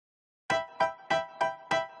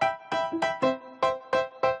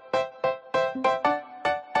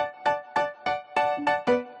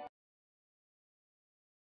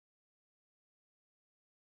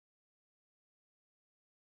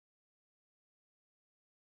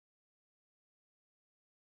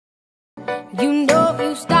You know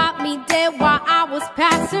you stopped me dead while I was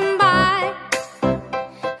passing by.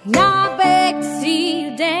 Now I beg to see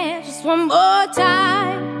you dance just one more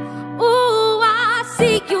time. Ooh, I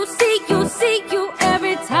seek you, seek you, seek you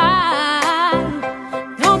every time.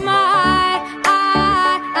 Oh my,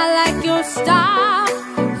 I like your style.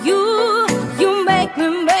 You make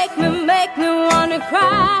me wanna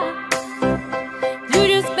cry. You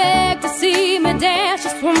just beg to see me dance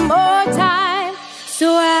just one more time.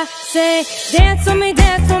 So I say, dance for me,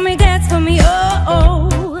 dance for me, dance for me, oh,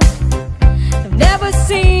 oh. I've never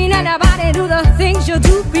seen anybody do the things you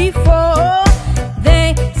do before.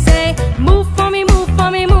 They say, move for me, move for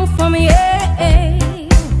me, move for me, yeah.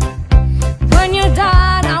 When you're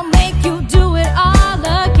done, I'll make you do it all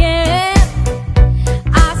again.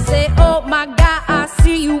 I say, oh my God, I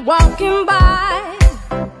see you walking by.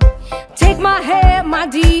 Take my hand, my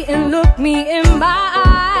D, and look me in my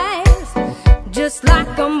eyes. Just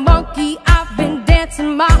like a monkey, I've been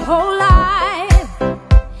dancing my whole life.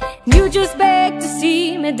 You just beg to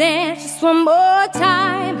see me dance just one more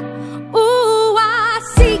time. Ooh, I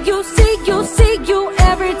see you, see you, see you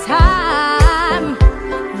every time.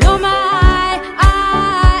 No, my,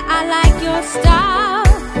 I like your style.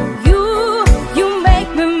 You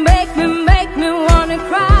make me wanna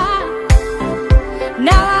cry.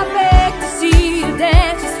 Now I beg to see you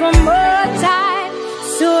dance just one more time.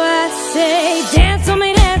 So I say, dance for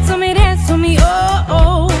me, dance for me, dance for me, oh,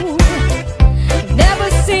 oh. Never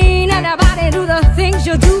seen anybody do the things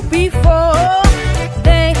you do before.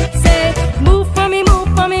 They say, move for me, move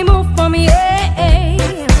for me, move for me, yeah.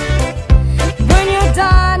 When you're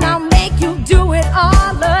done, I'll make you do it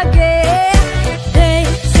all again. They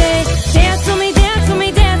say, dance for me, dance for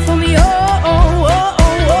me, dance for me, oh, oh, oh,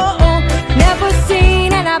 oh, oh, oh. Never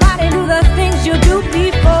seen anybody do the things you do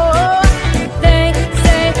before. They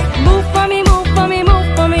say, move for me, move for me, move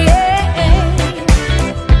for me, yeah.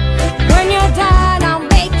 When you're done, I'll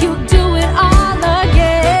make you do it all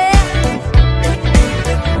again.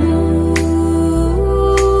 Ooh.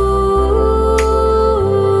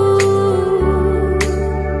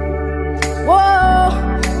 Whoa,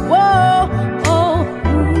 whoa, oh.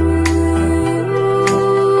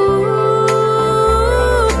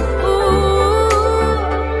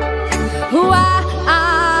 Ooh,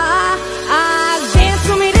 dance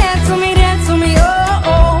for me, dance for me, dance for me, oh,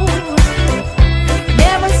 oh.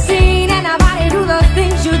 Never seen anybody do the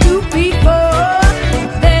things you do before.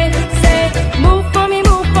 They say, move for me,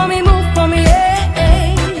 move for me, move for me, yeah.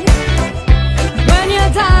 When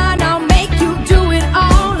you're done, I'll make you do it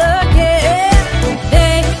all again.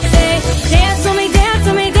 They say, dance for me, dance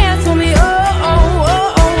for me, dance for me, oh, oh,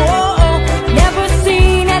 oh, oh, oh, oh. Never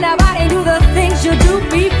seen anybody do the things you do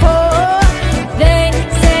before. They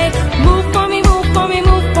say, move for me, move for me,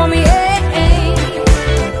 move for me, yeah.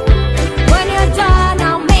 When you're done,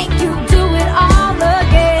 I'll make you do it all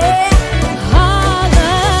again, all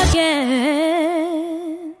again.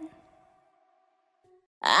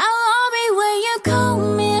 I love it when you call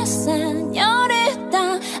me señorita.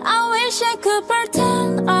 I wish I could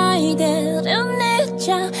pretend I didn't need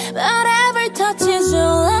ya, but every touch is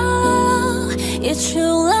your love. It's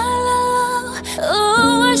your love.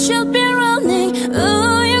 Ooh, I should be running.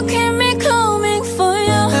 Ooh, you keep me coming for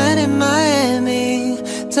you. And in Miami,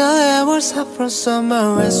 the air was hot from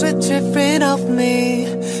summer and sweet dripping off me.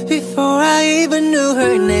 Before I even knew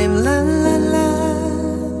her name, la la la.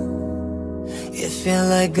 It felt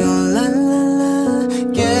like oh la la la,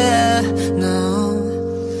 yeah, no.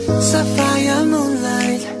 Sapphire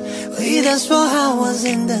moonlight, we danced for hours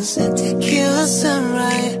in the sun, tequila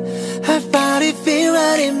sunrise. Her body feel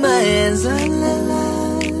right in my hands, la la la.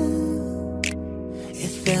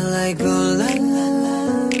 It felt like oh la la la,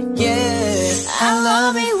 yeah. I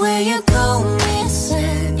love it when you call me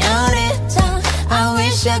señorita. I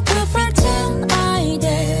wish I could pretend I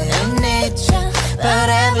didn't need ya, but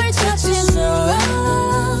every touch is your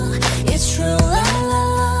love. It's true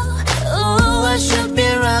love. Ooh, I should be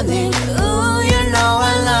running. Ooh, you know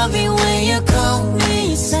I love it when you call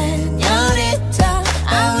me señorita.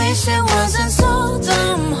 I wish it wasn't so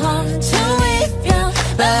damn hard to leave you,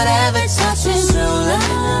 but every touch is true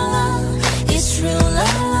love. It's true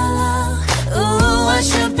love. Ooh, I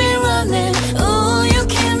should be running. Ooh, you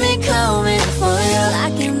keep me coming for you.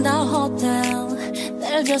 Like in the hotel,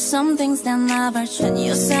 there's just some things that never change.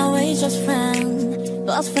 You say we just friends,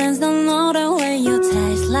 but friends don't know the way you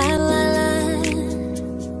taste. La la la.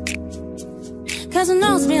 Cause it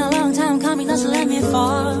knows me a long time coming, doesn't let me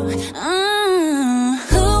fall.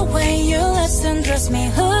 Who way you listen, dress me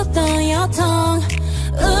hooked on your tongue.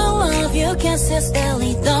 Ooh, love you can't sit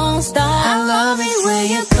steadily, don't stop. I love it when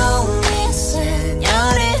you call me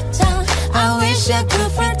señorita. I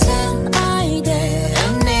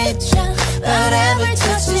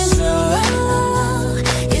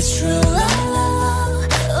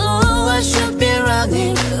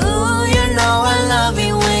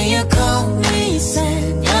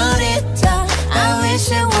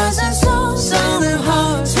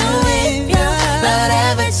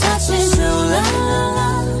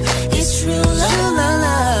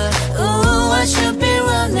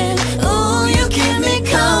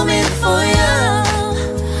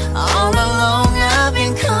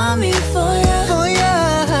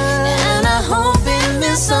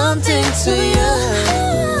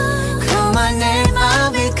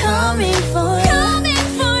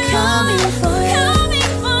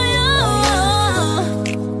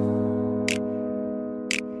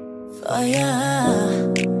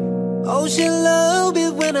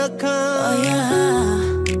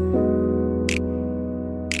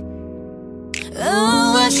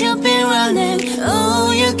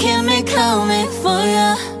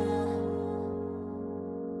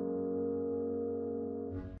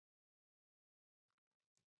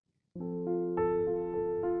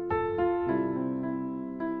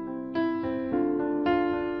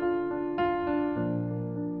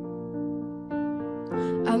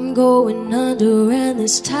I'm going under, and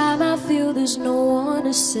this time I feel there's no one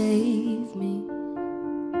to save me.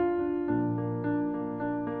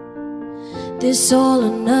 This all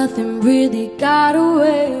or nothing really got a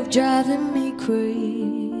way of driving me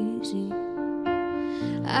crazy.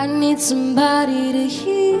 I need somebody to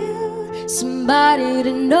hear, somebody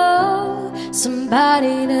to know,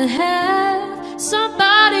 somebody to have,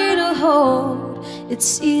 somebody to hold.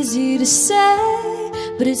 It's easy to say,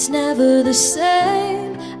 but it's never the same.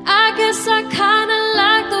 I guess I kinda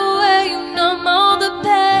like the way you numb all the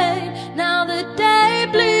pain. Now the day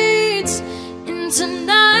bleeds into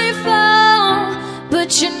nightfall, but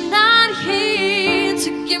you're not here to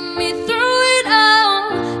get me through it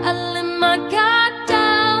all. I let my guard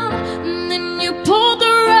down, and then you pulled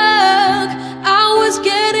the rug. I was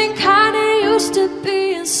getting kinda used to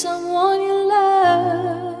being someone you loved.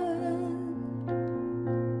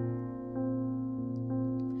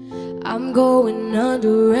 I'm going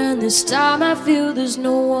under, and this time I feel there's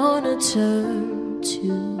no one to turn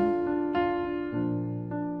to.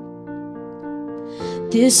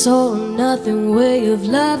 This all or nothing way of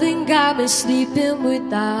loving got me sleeping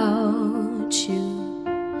without you.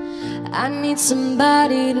 I need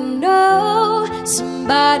somebody to know,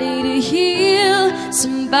 somebody to heal,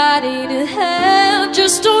 somebody to have.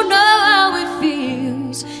 Just don't know how it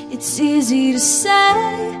feels. It's easy to say,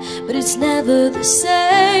 but it's never the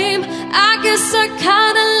same. I guess I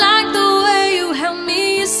kinda like the way you help me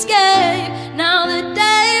escape. Now the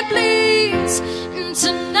day bleeds into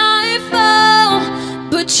nightfall,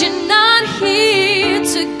 but you're not here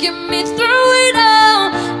to get me through it all.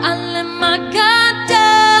 I let my guard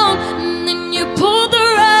down, and then you pulled the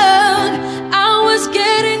rug. I was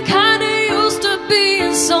getting kinda used to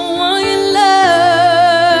being someone you love.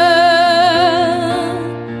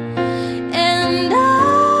 And I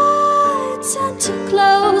tend to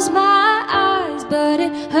close my eyes, but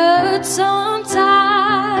it hurts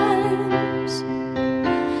sometimes.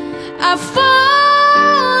 I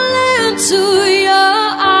fall into your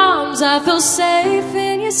arms, I feel safe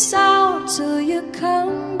in your sound till you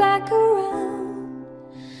come back around.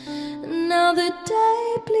 Now the day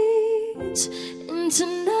bleeds into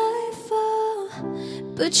nightfall,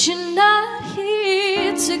 but you're not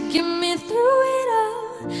here to get me through it all.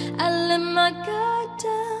 I let my guard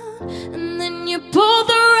down, and then you pulled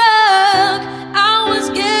the rug. I was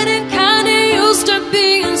getting kinda used to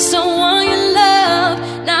being someone you love.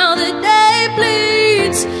 Now the day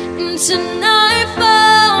bleeds into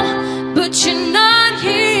nightfall, but you're not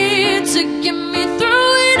here to get me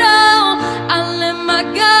through it all. I let my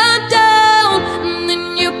guard down, and then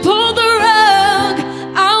you pulled the rug.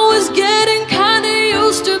 I was getting kinda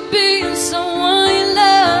used to being someone you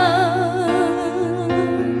love.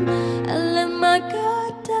 I let my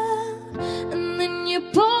guard down, and then you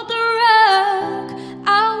pulled the rug.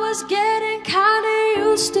 I was getting kinda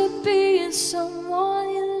used to being someone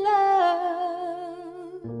you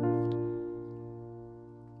love.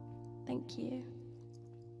 Thank you.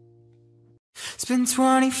 It's been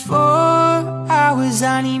 24 hours,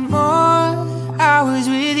 I need more hours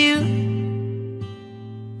with you.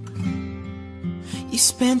 You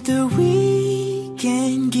spent the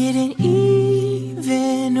weekend getting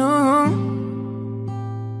even, oh.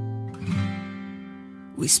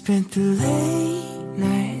 We spent the late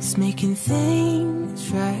nights making things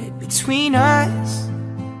right between us.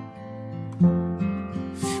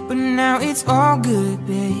 But now it's all good,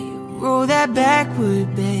 babe. Roll that backward,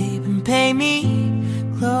 babe, and pay me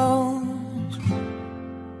close.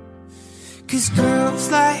 'Cause girls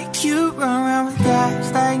like you run around with guys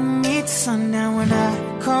like me till sundown. When I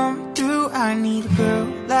come through, I need a girl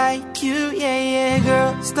like you, yeah, yeah.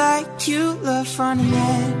 Girls like you love fun and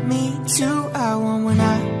let me too. I want when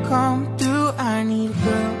I come through, I need a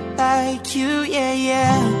girl like you, yeah,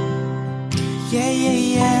 yeah. Yeah, yeah,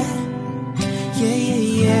 yeah. Yeah, yeah,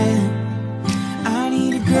 yeah. I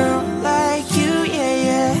need a girl like you, yeah,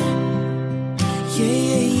 yeah. Yeah,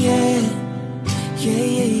 yeah, yeah. Yeah,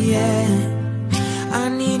 yeah, yeah. I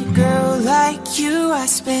need a girl like you. I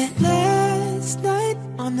spent last night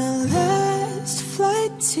on the last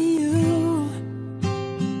flight to you.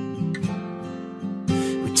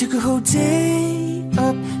 We took a whole day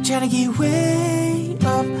up, trying to get way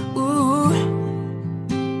up, ooh.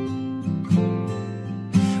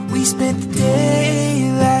 We spent the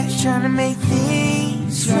daylight trying to make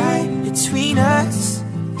things right between us.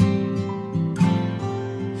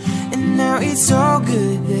 And now it's all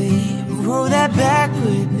good, babe. Roll that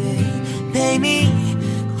backward, babe. Pay me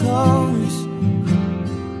close.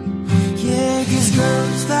 Yeah, 'cause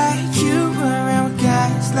girls like you run around with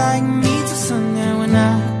guys like me till sundown. When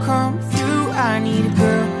I come through, I need a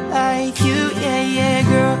girl like you, yeah, yeah.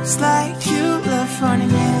 Girls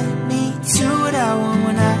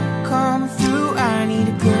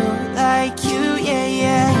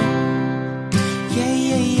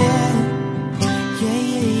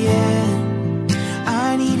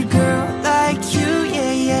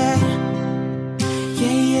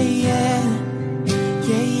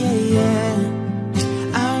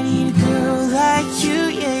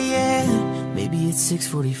it's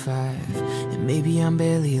 6:45, and maybe I'm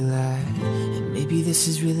barely alive, and maybe this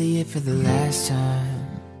is really it for the last time.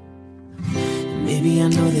 And maybe I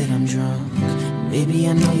know that I'm drunk, maybe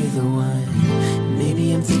I know you're the one, maybe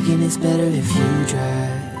I'm thinking it's better if you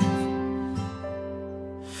drive.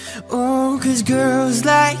 Oh, 'cause girls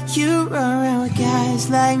like you run around with guys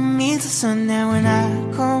like me till sundown. When I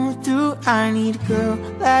come through, I need a girl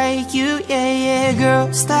like you, yeah, yeah.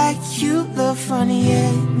 Girls like you look funny,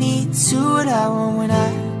 yeah, me too. What I want when I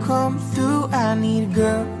come through, I need a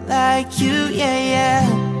girl like you, yeah, yeah.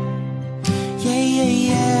 Yeah, yeah,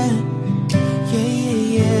 yeah, yeah, yeah,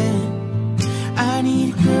 yeah. I need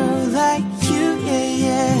a girl like you, yeah,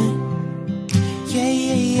 yeah. Yeah,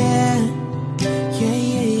 yeah, yeah, yeah,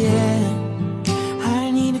 yeah, yeah. I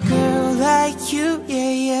need a girl like you,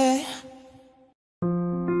 yeah, yeah.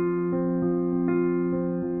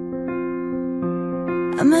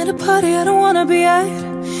 I'm at a party I don't wanna be at,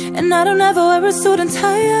 and I don't ever wear a suit and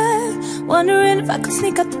tie. Wondering if I could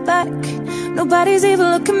sneak out the back. Nobody's even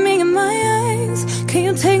looking me in my eyes. Can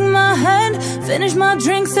you take my hand, finish my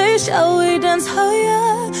drink, say shall we dance higher?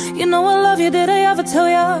 You know I love you, did I ever tell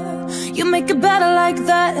ya? You make it better like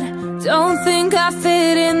that. Don't think I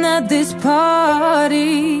fit in at this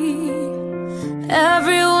party.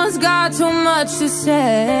 Everyone's got too much to say.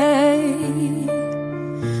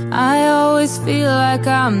 I always feel like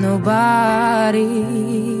I'm nobody.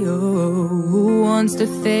 Oh, who wants to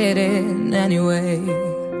fit in anyway?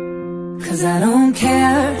 'Cause I don't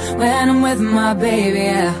care when I'm with my baby,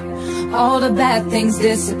 yeah. All the bad things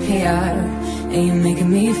disappear, and you're making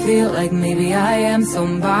me feel like maybe I am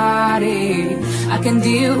somebody. I can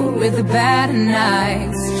deal with the bad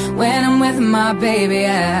nights when I'm with my baby,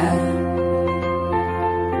 yeah.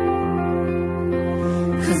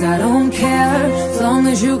 'Cause I don't care, as long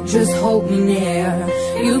as you just hold me near.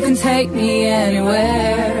 You can take me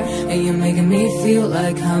anywhere, and you're making me feel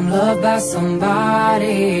like I'm loved by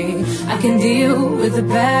somebody. I can deal with the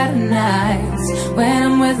bad nights when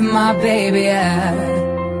I'm with my baby, yeah.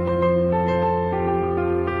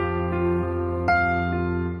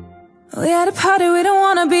 We at a party we don't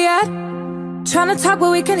wanna be at, trying to talk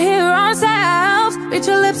but we can hear ourselves. Reach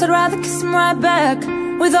your lips, I'd rather kiss them right back.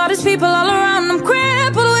 With all these people all around, I'm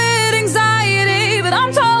crippled with anxiety, but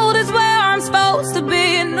I'm told it's where I'm supposed to be.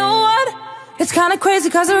 You know what? It's kinda crazy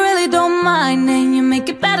 'cause I really don't mind, and you make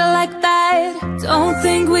it better like that. Don't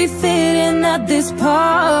think we fit in at this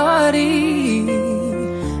party.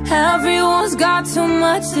 Everyone's got too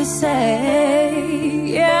much to say,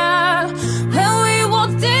 yeah. When we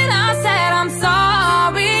walked in, I said I'm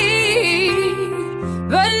sorry,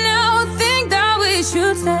 but now I think that we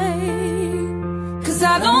should stay. 'Cause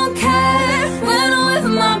I don't care when I'm with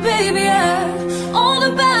my baby, yeah. All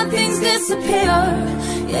the bad things disappear.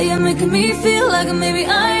 Yeah, you're making me feel like maybe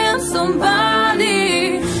I am somebody.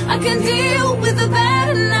 I can deal with the bad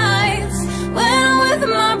nights when I'm with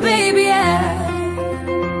my baby, yeah.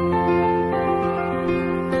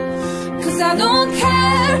 'Cause I don't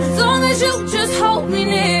care, as long as you just hold me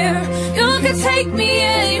near. You can take me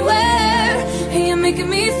anywhere, and you're making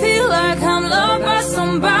me feel like I'm loved by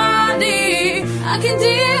somebody. I can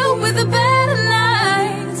deal with the better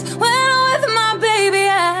nights when I'm with my baby,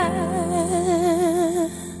 yeah.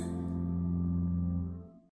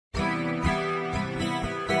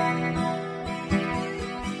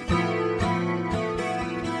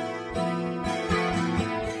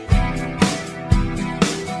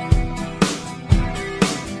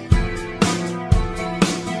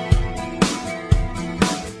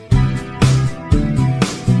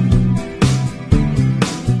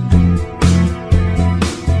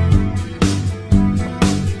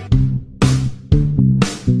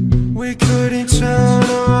 We couldn't turn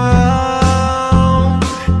around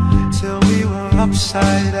till we were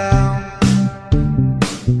upside down.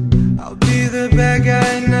 I'll be the bad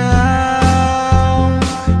guy now,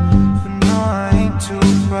 but no, I ain't too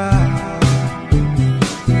proud.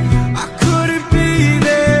 I couldn't be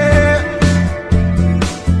there,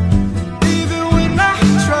 even when I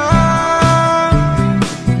tried.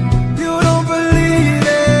 You don't believe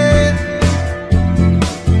it,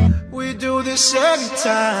 we do this every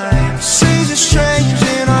time. Seasons change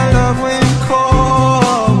and our love went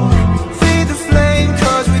cold. Feed the flame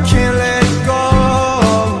 'cause we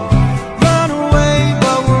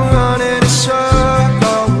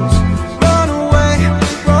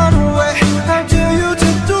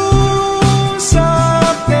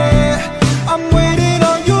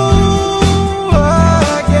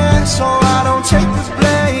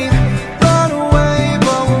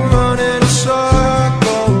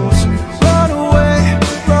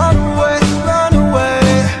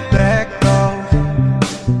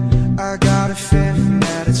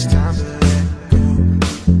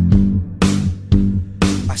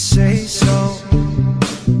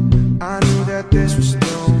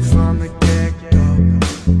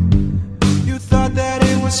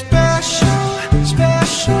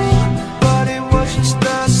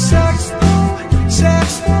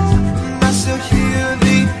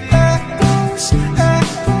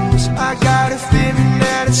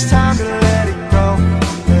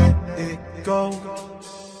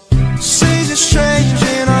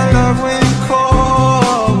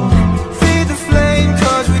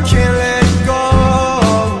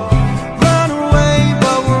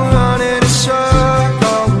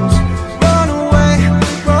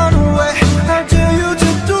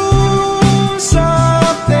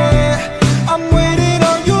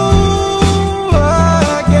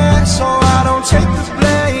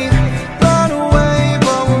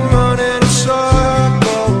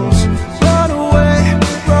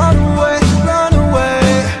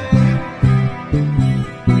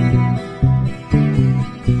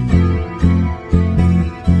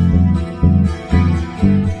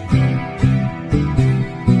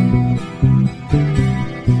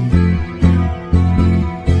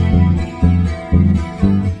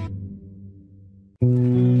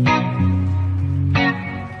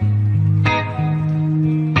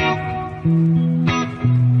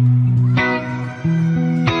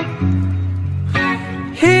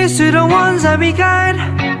Cheers to the ones that we got.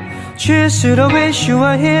 Cheers to the wish you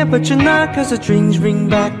were here but you're not, 'cause the drinks bring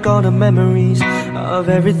back all the memories of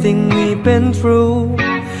everything we've been through.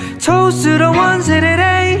 Toast to the ones here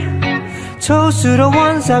today. Toast to the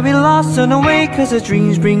ones that we lost on the way, 'cause the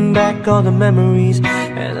dreams bring back all the memories,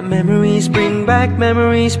 and the memories bring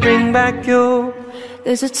back you.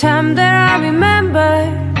 There's a time that I remember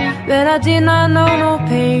when I did not know no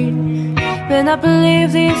pain, when I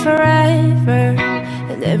believed in forever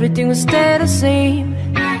and everything would stay the same.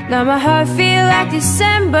 Now my heart feel like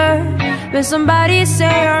December when somebody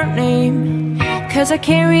say your name, 'cause I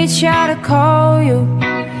can't reach out to call you,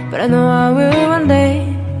 but I know I will one day,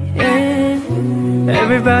 yeah.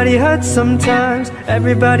 Everybody hurts sometimes,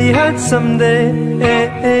 everybody hurts someday,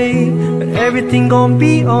 but everything gon'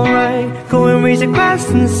 be alright. Go and raise a glass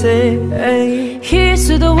and say, hey. Here's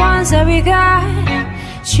to the ones that we got.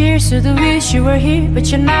 Cheers to the wish you were here but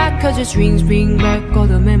you're not, 'cause your dreams bring back all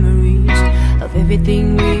the memories of everything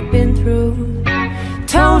we've been through.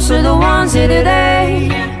 Toast to the ones here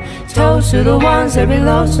today. Toast to the ones that we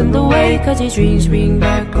lost on the way, 'cause your dreams bring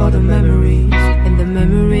back all the memories, and the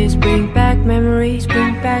memories bring back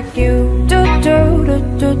you. Do do do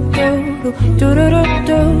do do do do do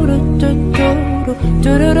do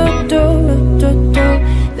do do do do do.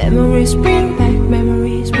 Memories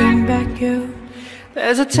bring back you.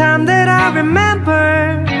 There's a time that I remember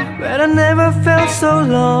when I never felt so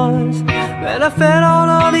lost, when I felt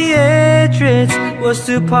all the hatred was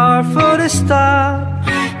too powerful to stop.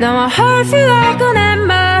 Now my heart feel like an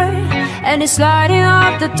ember, and it's lighting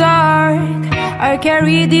up the dark. I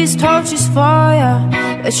carry these torches for ya,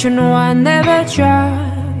 but you know I never drop,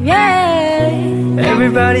 yeah.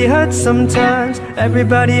 Everybody hurts sometimes,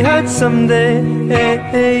 everybody hurts someday,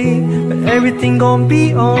 but everything gon' be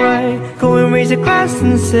alright. Go and raise a glass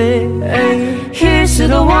and say, hey. Here's to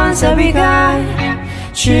the ones that we got.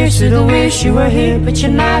 Cheers to the wish you were here but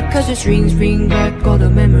you're not, 'cause your dreams bring back all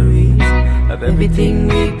the memories of everything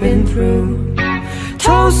we've been through.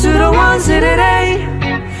 Toast to the ones here today.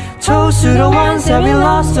 Toast to the ones that we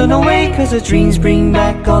lost on the way, 'cause the dreams bring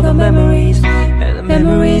back all the memories, and the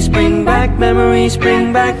memories bring back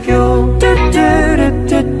you. Do do do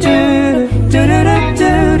do do do do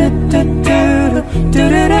do do do do.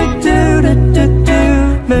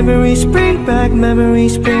 Memories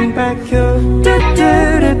bring back you. Do do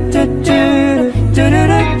do do do do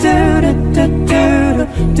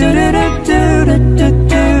do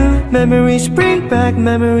do. Memories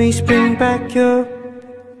bring back you.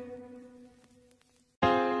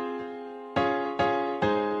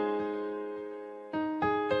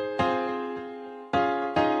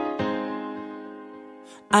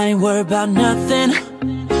 I ain't worried about nothing,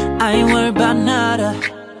 I ain't worried about nada.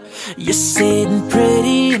 You're sitting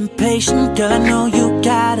pretty impatient, girl, I know you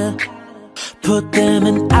gotta put them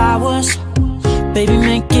in hours, baby,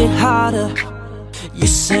 make it harder. You're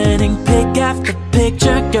sending pic after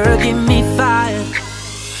picture, girl, get me fired.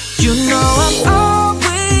 You know I'm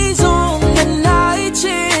always on the night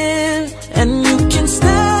shift, and you can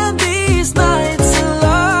stand these nights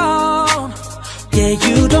alone. Yeah,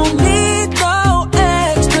 you don't need no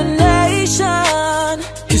explanation,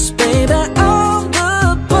 'cause baby, I'm the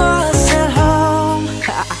boss at home.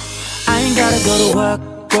 I ain't gotta go to work,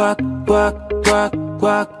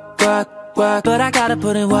 but I gotta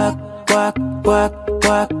put in work.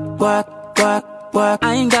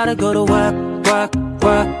 I ain't gotta go to work.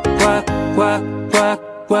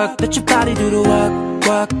 Let your body do the work.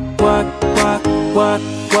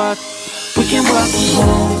 We can work from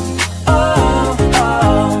home. Oh,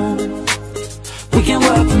 oh. We can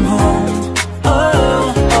work from home.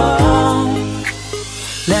 Oh, oh.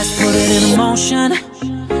 Let's put it in motion.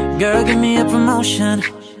 Girl, give me a promotion.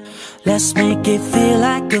 Let's make it feel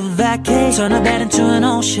like a vacation. Turn a bed into an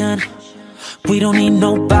ocean. We don't need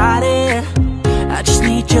nobody, I just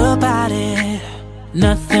need your body.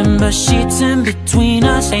 Nothing but sheets in between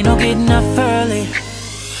us, ain't no getting up early.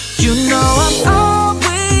 You know I'm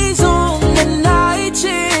always on the night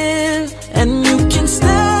shift, and you can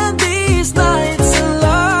stand these nights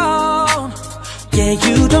alone. Yeah,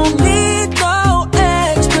 you don't need no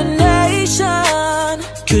explanation,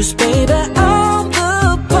 'cause baby, I'm the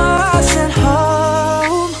boss at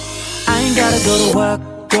home. I ain't gotta go to work,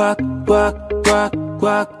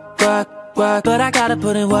 but I gotta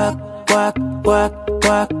put in work.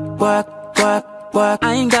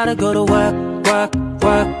 I ain't gotta go to work.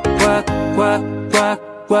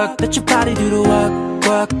 Let your body do the work.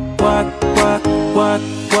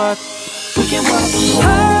 We can work from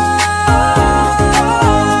home.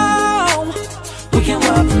 We can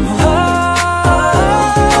work from home.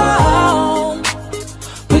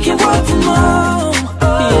 We can work from home.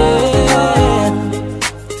 Yeah.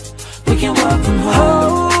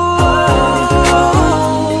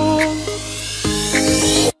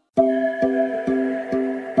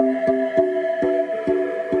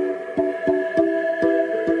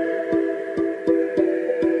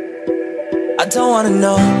 don't wanna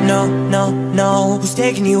know, no, no, no, who's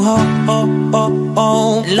taking you home,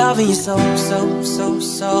 loving you so, so, so,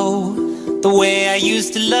 so, the way I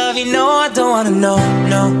used to love you. No, I don't wanna know,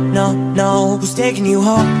 no, no, no, who's taking you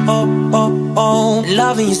home,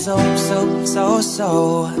 loving you so, so, so,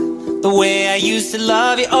 so, the way I used to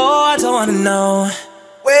love you. Oh, I don't wanna know.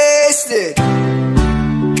 Wasted.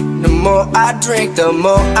 The more I drink, the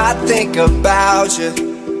more I think about you.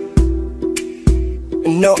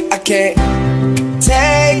 No, I can't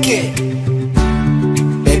take it.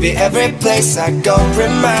 Baby, every place I go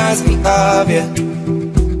reminds me of you.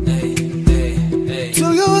 Do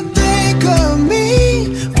you think of me,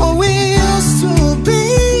 what we used to be?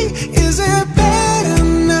 Is it better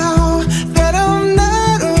now that I'm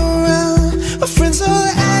not around? My friends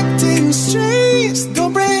are acting strange,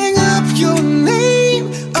 don't bring up your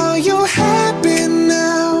name. Are you happy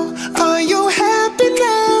now? Are you happy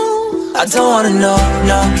now? I don't wanna know,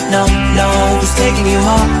 no, no, no, who's taking you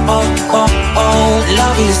home,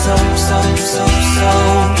 loving you so, so, so, so,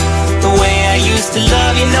 the way I used to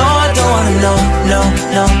love you. No, I don't wanna know, no,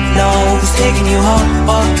 no, no, who's taking you home,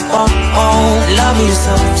 loving you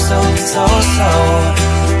so, so, so, so,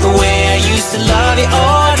 the way I used to love you.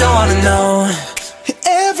 Oh, I don't wanna know.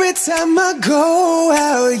 Every time I go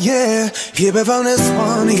out, yeah, hear it from this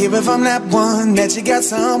one, hear it from that one, that you got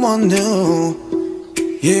someone new.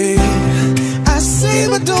 Yeah, I say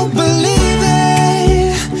but don't believe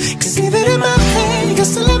it, 'cause even in my head, you're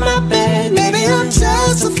still in my bed. Maybe I'm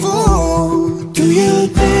just a fool. Do you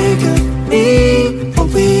think of me, what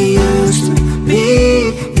we used to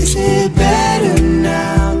be? Is it better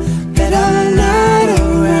now that I'm not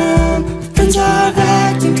around? Friends are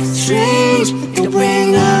acting strange, don't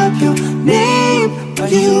bring up your name. Are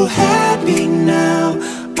you happy now?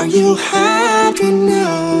 Are you happy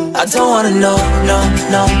now? I don't wanna know, no,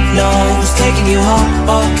 no, no, who's taking you home,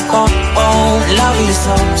 loving you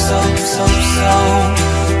so, so, so, so,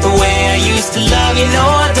 the way I used to love you. No,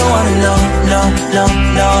 I don't wanna know, no, no,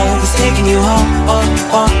 no, who's taking you home,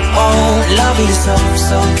 loving you so,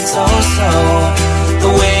 so, so, so,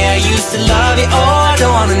 the way I used to love you. Oh, I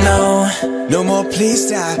don't wanna know. No more please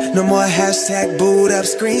stop, no more hashtag booed up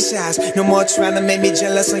screenshots. No more trying to make me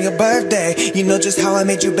jealous on your birthday. You know just how I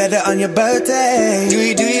made you better on your birthday. Do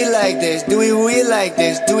you like this? Do we like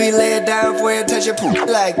this? Do we lay it down for you, touch your poop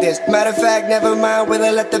like this? Matter of fact, never mind, will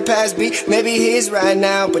I let the past be? Maybe he's right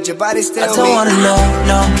now, but your body's still me. I don't wanna know,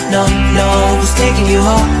 no, no, no, who's taking you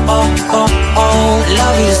home,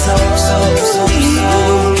 loving you so, so, so, so,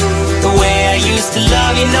 the way I used to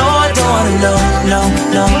love you. No, I don't wanna know, no,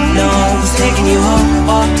 no, no, who's taking you home,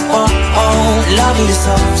 loving you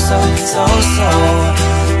so, so, so, so,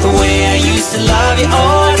 the way I used to love you.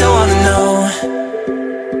 Oh, I don't wanna know.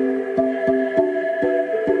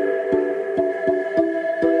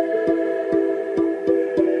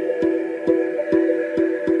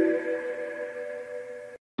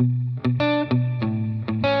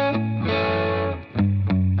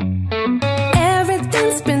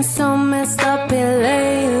 Everything's been so messed up here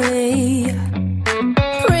lately.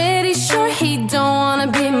 Pretty sure he don't wanna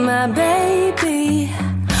be my baby.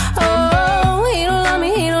 Oh, he don't love me,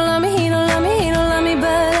 he don't love me, he don't love me, he don't love me,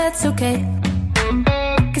 but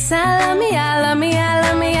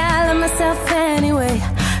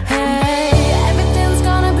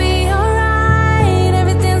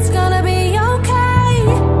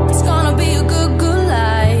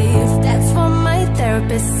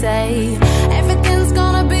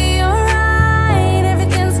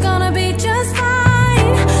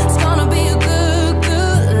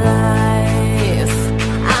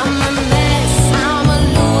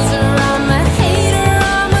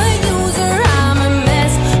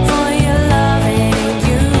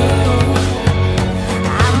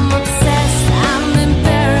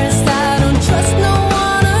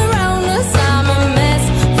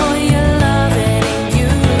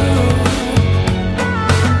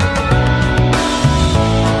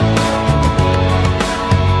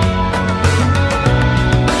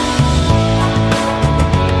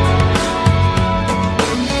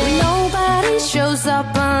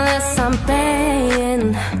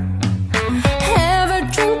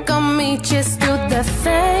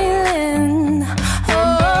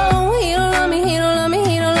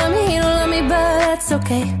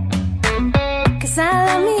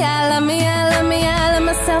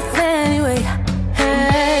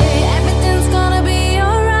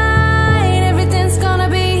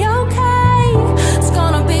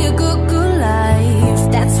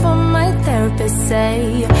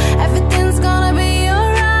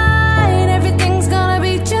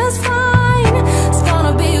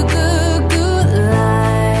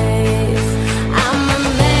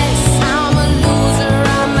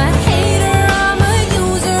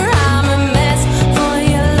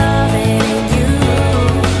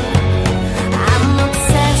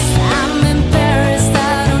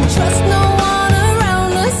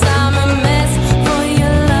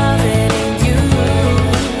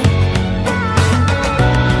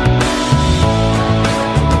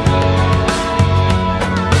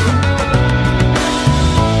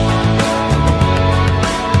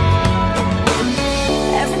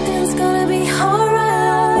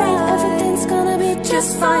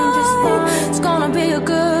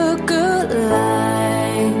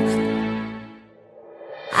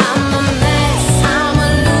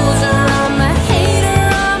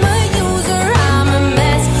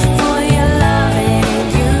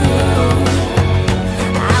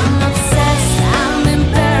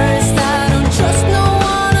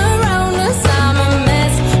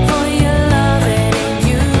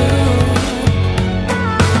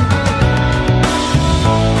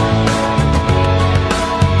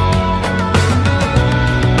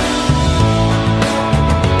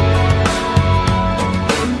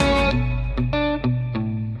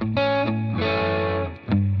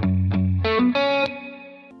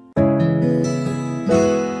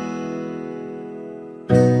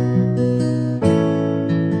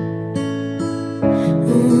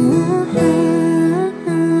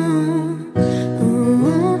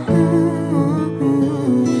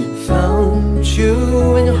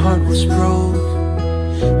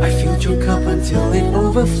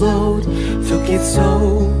overflowed. Took it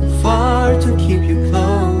so far to keep you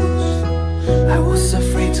close. I was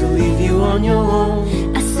afraid to leave you on your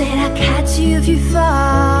own. I said I'd catch you if you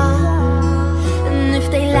fall, and if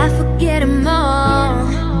they laugh, forget them all.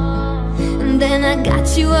 And then I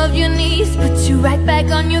got you off your knees, put you right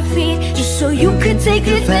back on your feet, just so you could take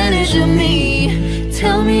advantage of me.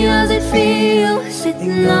 Tell me, how's it feel,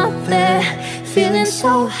 sitting up there, feeling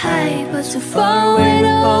so high, but so far away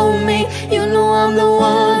to hold me? You know I'm the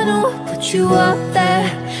one who put you up there,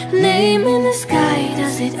 name in the sky.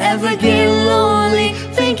 Does it ever get lonely,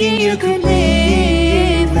 thinking you could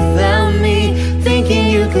leave without me, thinking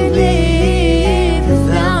you could leave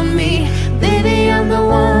without me? Baby, I'm the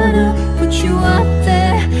one who put you up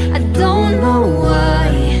there, I don't know why,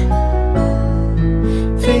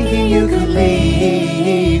 thinking you could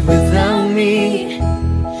leave without me,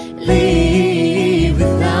 leave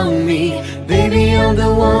without me. Baby, I'm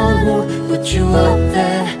the one who put you up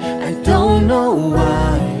there, I don't know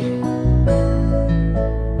why.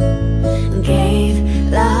 Gave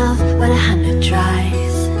love but 100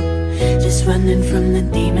 tries, just running from the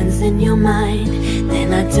demons in your mind.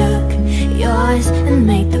 Then I took yours and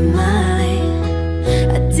made them mine.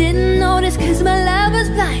 I didn't notice cause my love was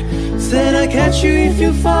blind. Said I'd catch you if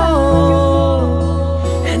you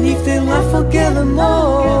fall, and if they laugh, forget them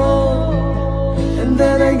all. And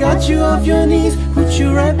then I got you off your knees, put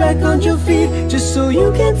you right back on your feet, just so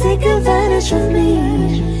you can take advantage of me.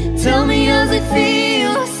 Tell me, how's it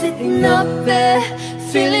feel, sitting up there,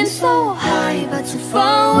 feeling so high, but too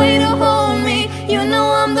far away to hold me? You know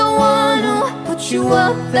I'm the one who put you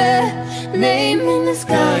up there, name in the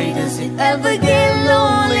sky. Does it ever get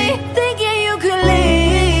lonely, thinking you could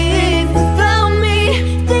leave without me,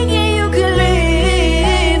 thinking you could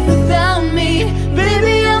leave without me?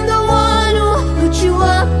 Baby, I'm the one who put you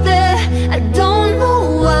up there, I don't know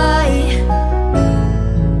why,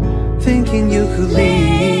 thinking you could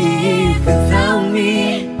leave without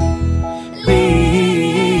me,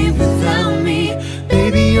 leave without me.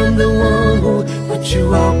 Baby, I'm the one who put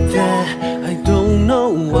you up there, I don't know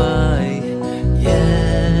why,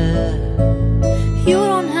 yeah. You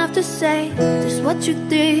don't have to say just what you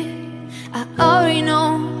did, I already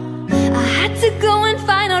know. I had to go and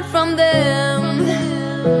find out from them.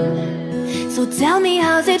 So tell me,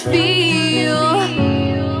 how's it feel?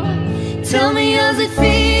 Tell me, how's it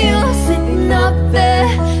feel, sitting up there,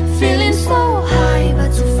 feeling so high,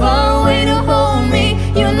 but too far away to hold me?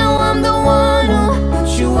 You know I'm the one who put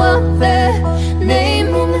you up there,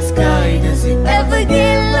 name in the sky. Does it ever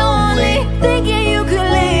get lonely, thinking you could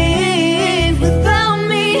leave without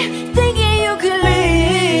me, thinking you could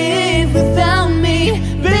leave without me?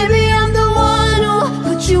 Baby, I'm the one who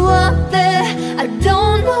put you up there, I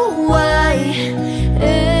don't know why,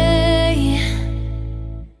 hey.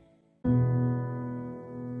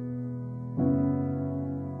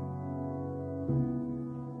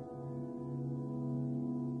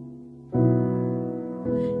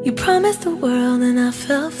 You promised the world and I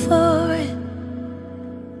fell for it.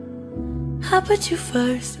 I put you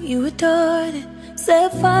first, you adored it.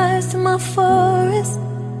 Set fires to my forest,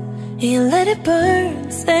 and you let it burn.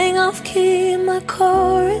 Sang off key in my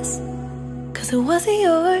chorus, cause it wasn't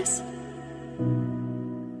yours.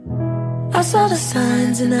 I saw the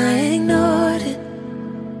signs and I ignored it.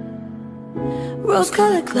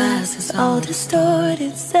 Rose-colored glasses all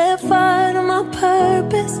distorted. Set fire to my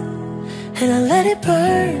purpose, and I let it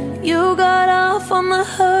burn. You got off on the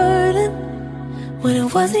hurting when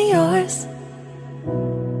it wasn't yours.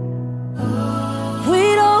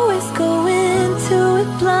 We'd always go into it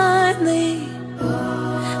blindly. I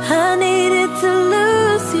needed to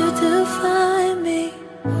lose you to find me.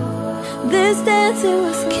 This dance, it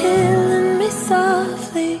was killing me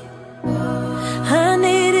softly. I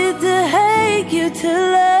needed to hate you to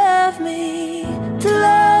love me. To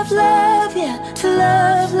love, love, yeah. To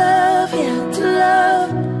love, love, yeah. To love.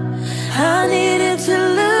 I needed to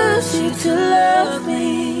lose you to love me.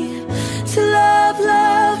 To love,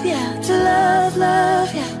 love, yeah. To love, love,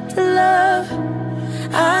 yeah. To love.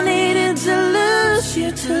 I needed to lose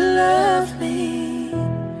you to love me.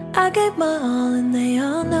 I gave my all and they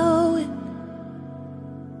all know it.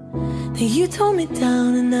 Then you tore me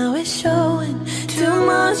down and now it's showing. Too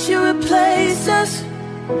much, you replaced us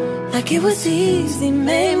like it was easy.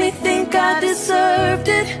 Made me think I deserved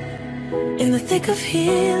it in the thick of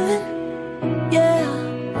healing, yeah.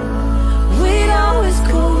 We'd always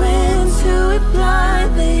go into it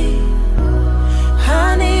blindly. I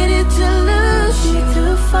needed to lose you to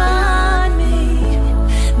find me.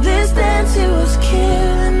 This dance, it was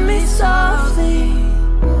killing me softly.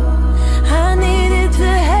 I needed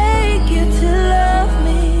to hate you to love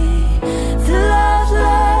me. To love,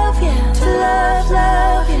 love.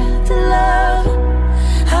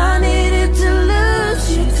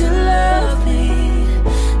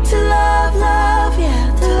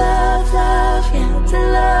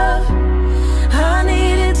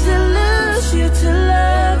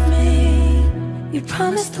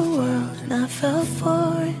 fell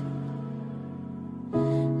for it.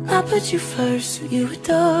 I put you first, so you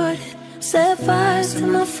adored it. Set fires to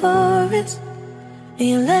my forest, and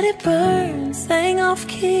you let it burn. Sang off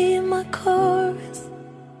key in my chorus.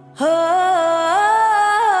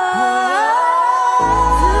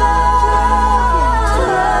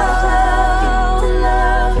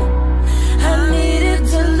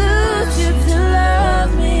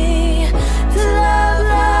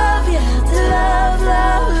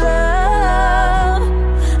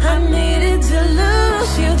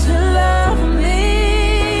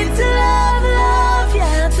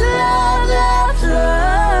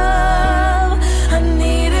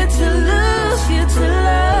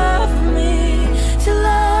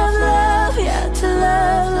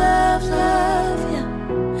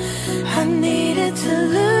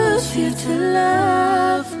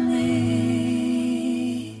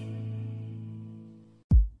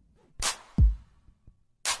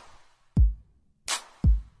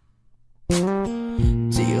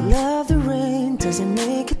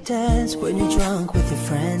 When you're drunk with your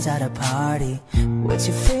friends at a party, what's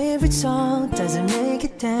your favorite song? Does it make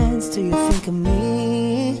you dance? Do you think of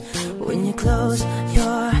me? When you close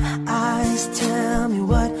your eyes, tell me,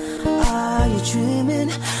 what are you dreaming?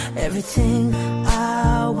 Everything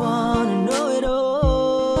I wanna know it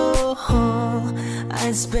all.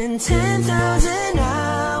 I'd spend 10,000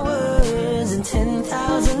 hours and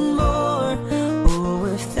 10,000 more. Oh,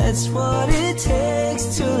 if that's what it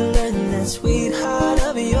takes to learn that sweetheart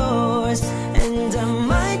of yours. And I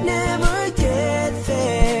might never get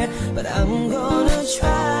there, but I'm gonna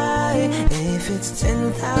try. If it's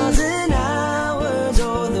 10,000 hours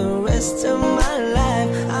or the rest of my life,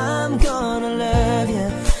 I'm gonna love you.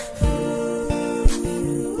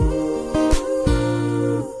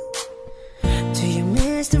 Do you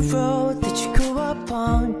miss the road that you grew up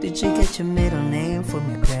on? Did you get your middle name from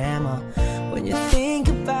your grandma? When you think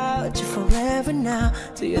about you forever now,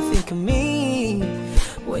 do you think of me?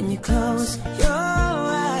 When you close your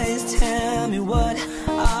eyes, tell me, what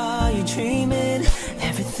are you dreaming?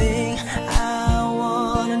 Everything I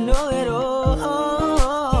wanna know it all.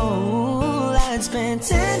 I'd spend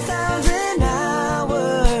 10,000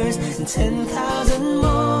 hours and 10,000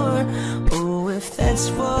 more. Oh, if that's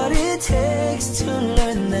what it takes to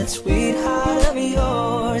learn that sweetheart of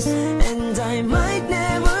yours. And I might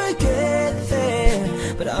never get there,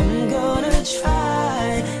 but I'm gonna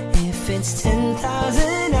try. If it's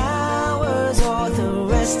 10,000 hours or the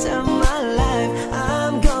rest of my life,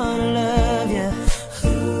 I'm gonna love you.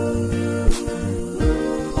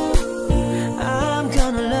 I'm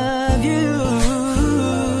gonna love you.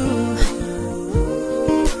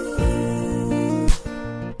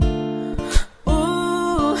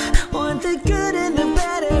 Ooh, want the good and the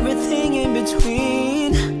bad, everything in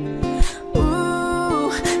between.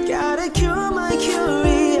 Ooh, gotta cure my curiosity.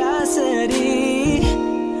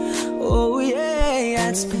 Oh yeah,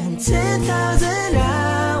 I'd spend 10,000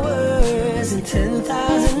 hours and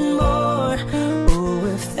 10,000 more. Oh,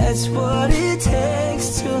 if that's what it takes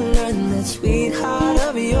to learn that sweetheart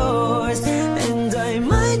of yours. And I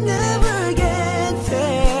might never get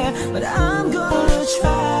there, but I'm gonna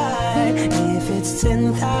try. If it's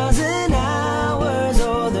 10,000 hours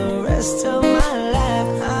or the rest of my life,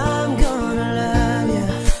 I'm gonna love you.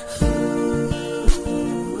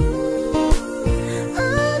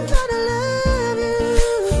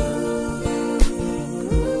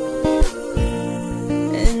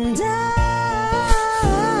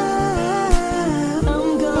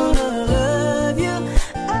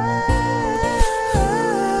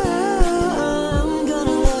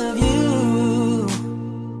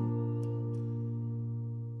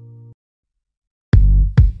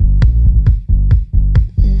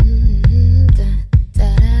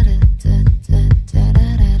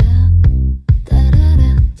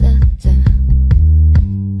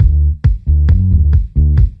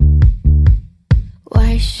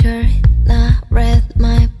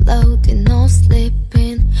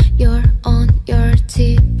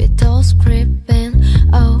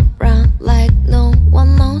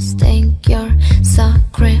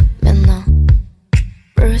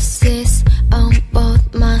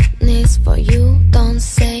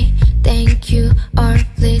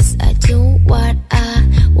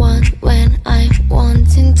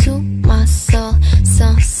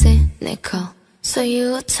 So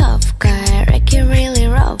you a tough guy, like you really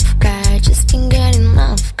rough guy. Just can't get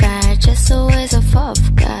enough guy, just always a fuck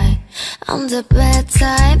guy. I'm the bad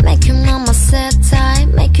type, make your mama sad type,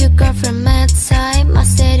 make your girlfriend mad type. I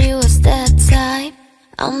said you was that type.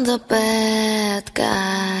 I'm the bad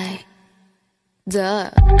guy. Duh.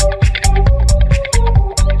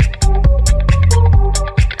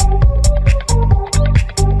 10,000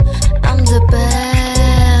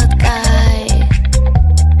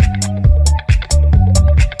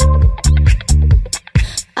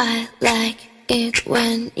 like it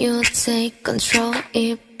when you take control,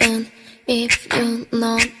 even if you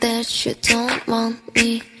know that you don't want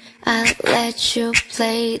me. I'll let you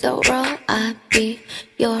play the role, I'll be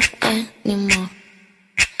your animal.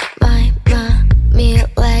 My mommy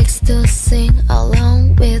likes to sing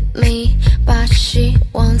along with me, but she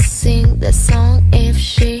won't sing the song if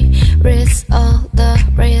she reads all the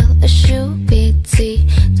real stupidity.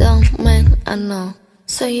 Don't mind, I know.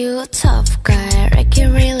 So you a tough guy, like a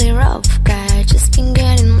really rough guy, just can't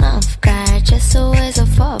get enough guy, just always a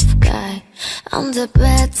rough guy. I'm the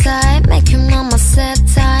bad type, make your mama sad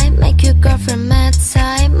type, make your girlfriend mad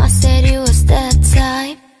type. I said you was that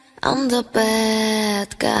type. I'm the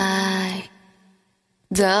bad guy.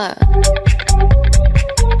 Duh.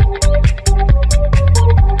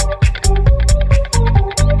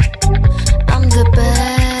 I'm the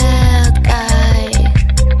bad guy.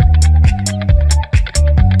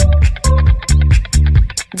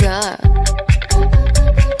 Duh.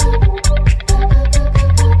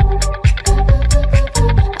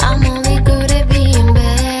 I'm only good at being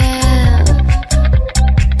bad.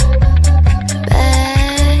 Bad.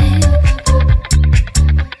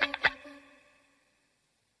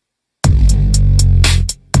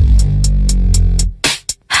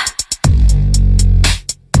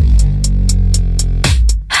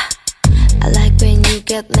 I like when you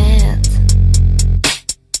get mad.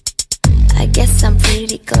 I guess I'm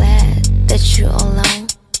pretty glad that you're alone.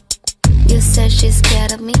 You said she's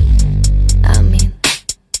scared of me. I mean,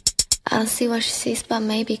 I don't see what she sees but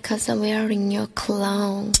maybe cause I'm wearing your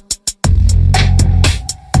cologne.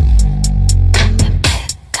 I'm a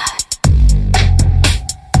bad guy.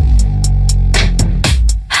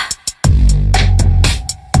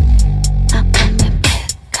 I'm a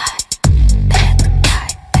bad guy. Bad guy,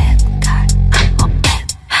 bad guy. I'm a bad.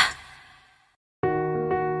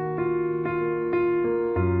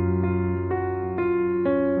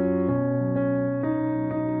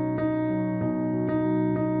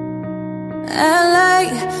 LA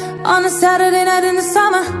on a Saturday night in the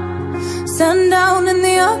summer, sundown and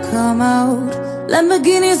the all come out.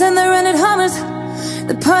 Lamborghinis and the rented Hummers,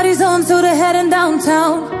 the party's on so they're heading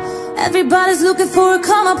downtown. Everybody's looking for a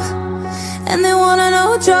come up and they wanna know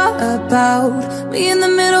what you're about. Me in the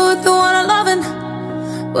middle with the one I'm loving,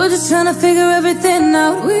 we're just trying to figure everything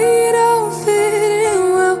out. We don't fit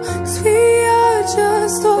in well, 'cause we are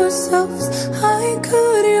just ourselves. I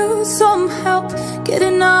could use some help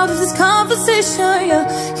getting out of this conversation, yeah.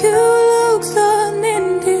 You look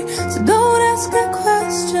stunning, dear, so don't ask that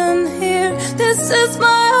question here. This is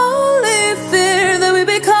my only fear, that we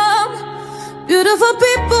become beautiful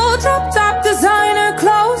people, drop top designer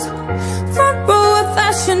clothes, front row of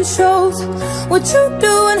fashion shows. What you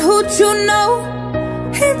do and who you know,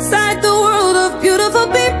 inside the world of beautiful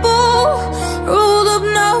people, rolled up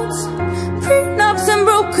notes, prenups and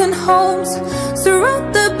broken homes,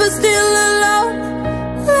 surrounded but still alone.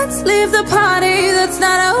 Let's leave the party, that's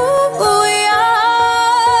not who we are.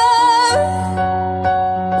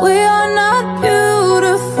 We are not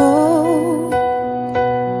beautiful.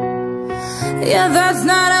 Yeah, that's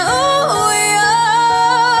not who we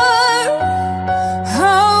are.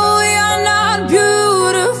 Oh, we are not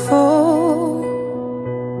beautiful.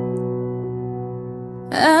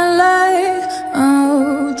 LA,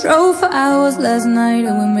 oh, drove for hours last night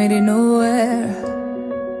and we made it nowhere.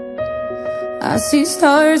 I see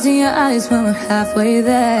stars in your eyes when we're halfway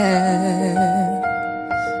there.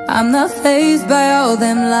 I'm not fazed by all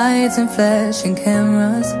them lights and flashing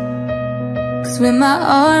cameras, 'cause with my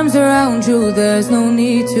arms around you there's no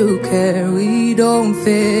need to care. We don't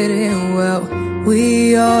fit in well,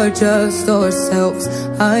 we are just ourselves.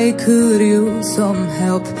 I could use some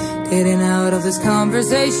help getting out of this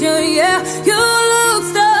conversation, yeah. You look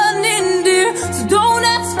stunning, dear, so don't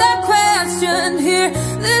ask that question here.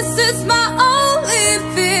 This is my only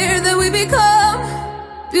fear, that we become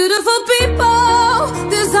beautiful people,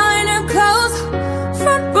 designer clothes,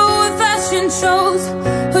 front row of fashion shows.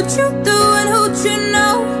 What you do and who you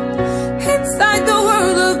know, inside the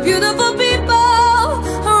world of beautiful people,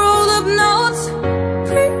 roll up notes,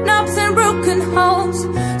 prenups and broken homes,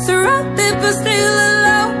 surrounded but still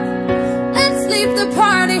alone. Let's leave the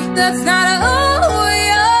party, that's not who we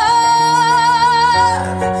are.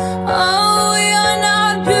 Oh, we are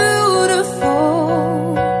not beautiful.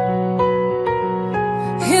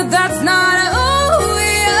 Yeah, that's not who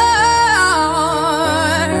we are.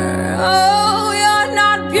 Oh, we are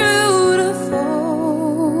not beautiful.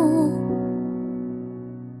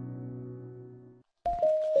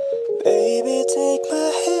 Baby, take my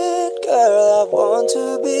hand, girl, I want to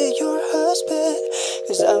be your husband,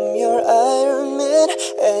 'cause I'm your Iron Man,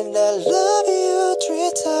 and I love you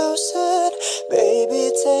 3,000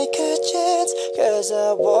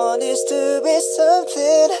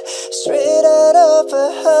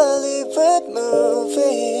 Hollywood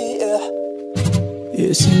movie. You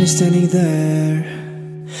see me standing there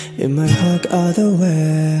in my hug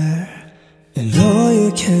underwear, and all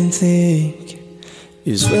you can think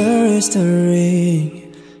is where is the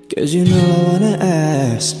ring? Cause you know I wanna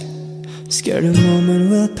ask, scared the moment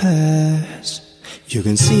will pass. You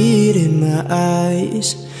can see it in my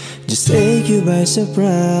eyes, just take you by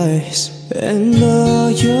surprise. And all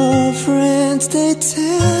your friends, they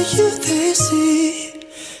tell you they see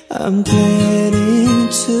I'm planning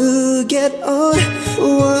to get on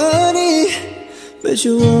one knee, but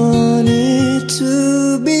you want it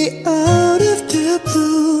to be out of the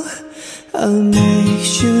blue. I'll make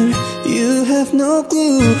sure you have no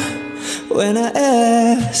clue when I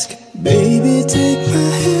ask, baby take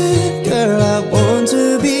my hand. Girl, I want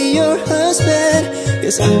to be your husband,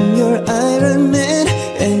 cause I'm your Iron Man,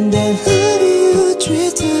 and I love you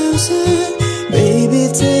 3000. Baby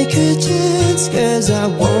take a chance, cause I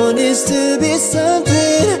want this to be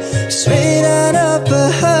something straight out of a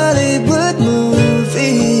Hollywood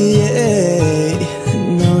movie. Yeah.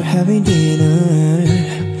 Now we're having dinner,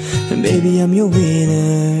 and baby I'm your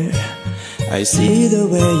winner. I see the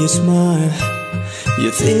way you smile,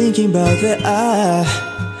 you're thinking about that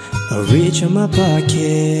I'll reach in my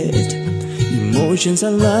pocket, emotions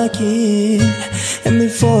are locking. And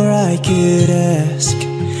before I could ask,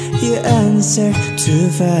 you answer too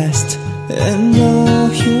fast. And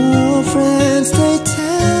all your friends, they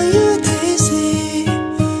tell you they see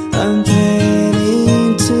I'm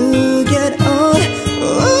planning to get on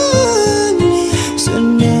me. So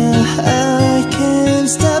now I can't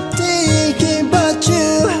stop thinking about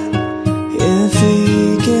you. You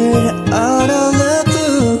figured out all the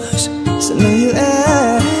clues, so now you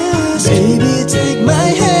ask, baby take my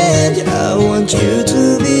hand. I want you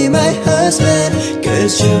to be my husband,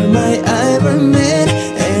 cause you're my Iron Man,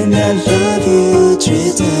 and I love you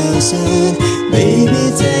 3000.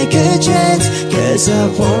 Baby take a chance, cause I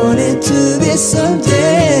want it to be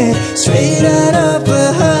something straight out of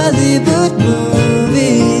a Hollywood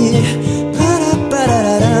movie.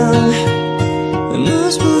 Ba-da-ba-da-da-dum. No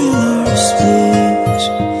spoilers please.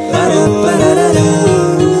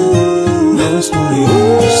 Ba-da-ba-da-da-dum. No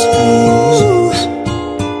spoilers please.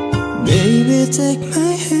 Baby take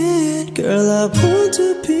my hand. Girl, I want to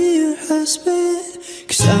be your husband,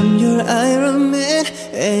 cause I'm your Iron Man,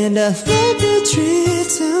 and I love you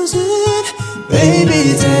 3000. Baby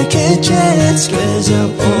take a chance, cause I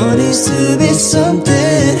want this to be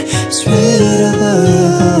something straight out of a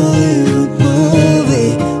Hollywood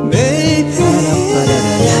movie. Baby,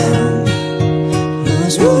 no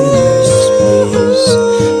spoilers please.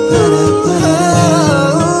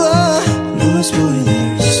 No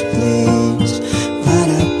spoilers please.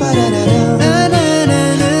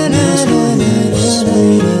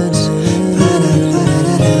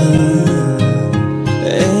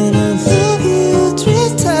 And I love you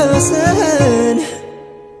 3000.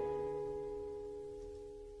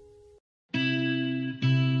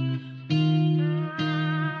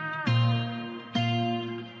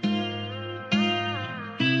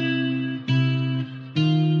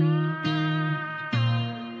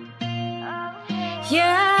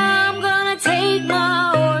 Yeah, I'm gonna take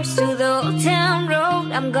my horse to the old town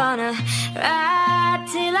road. I'm gonna ride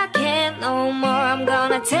till I can't no more. I'm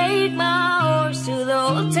gonna take my horse to the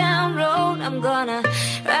old town road. I'm gonna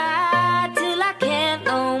ride till I can't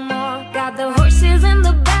no more. Got the horses in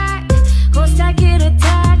the back, horse tacket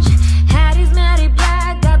attached. Hat is matty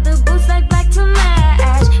black, got the boots like black to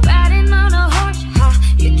match. Riding on a horse, ha,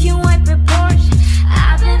 you can wipe your Porsche.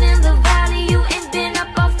 I've been in the valley, you ain't been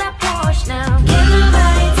up off that porch now. Can't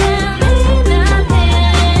nobody tell me nothing.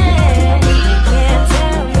 Can't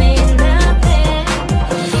tell me nothing.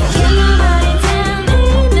 Can't nobody tell me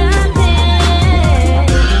nothing.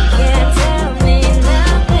 Can't tell me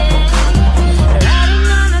nothing. Riding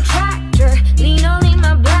on a tractor, lean only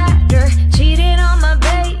my bladder. Cheated on my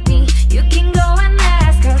baby, you can go and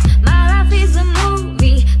ask her. My life is a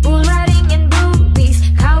movie, bull riding in boobies.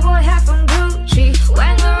 Cowboy hat from Gucci,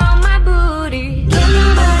 wanger on my booty. Can't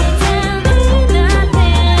nobody tell me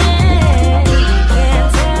nothing. Can't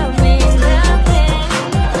tell me nothing.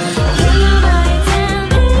 Can't nobody tell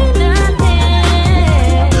me nothing.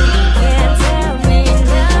 Can't tell me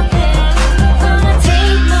nothing. Gonna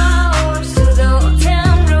take my horse to the old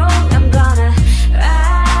town road. I'm gonna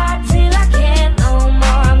ride till I can't no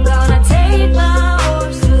more. I'm gonna take my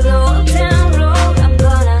horse to the old town road. I'm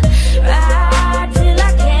gonna ride till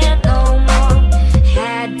I can't no more.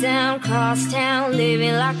 Head down, cross town,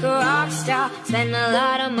 living like a rock star. Spend a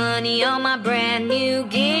lot of money on my brand new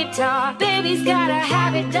guitar. Baby's got a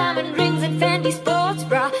habit, diamond rings and Fendi sports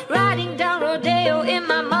bra. Riding down Rodeo in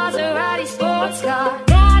my sports car.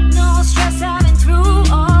 Got no stress having through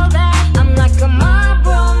all that. I'm like a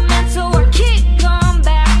Marlboro man, so I keep going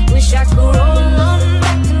back. Wish I could roll on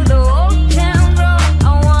back to the old town road.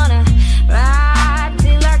 I wanna ride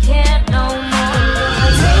till I can't no more. I'm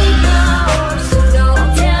gonna take my horse to the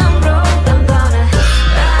old town road. I'm gonna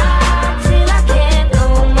ride till I can't no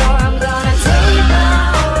more. I'm gonna take my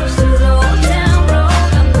horse to the old town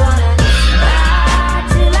road. I'm gonna ride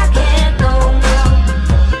till I can't no more.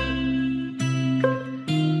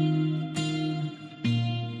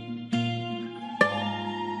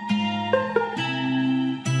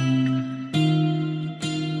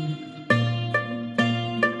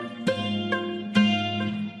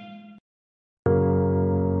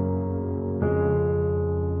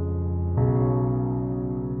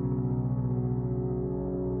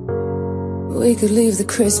 We could leave the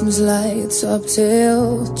Christmas lights up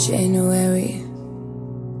till January.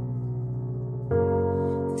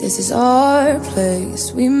 This is our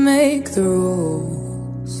place, we make the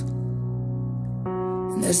rules.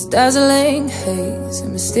 And there's dazzling haze, a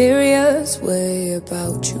mysterious way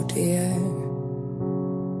about you, dear.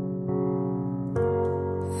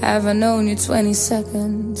 Have I known you 20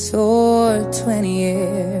 seconds or 20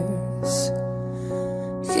 years?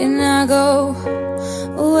 Can I go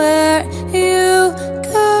where you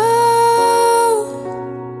go?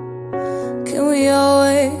 Can we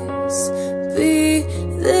always be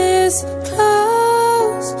this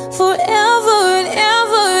close forever and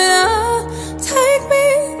ever? Take me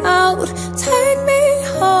out, take me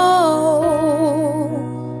home.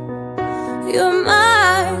 You're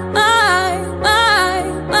mine, mine, mine,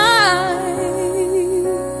 mine.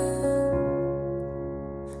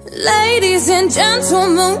 Ladies and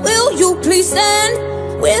gentlemen, will you please stand?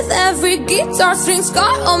 With every guitar string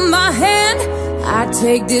scar on my hand, I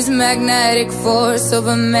take this magnetic force of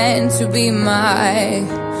a man to be my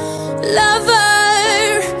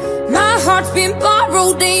lover. My heart's been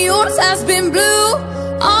borrowed and yours has been blue.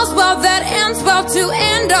 All's well that ends well to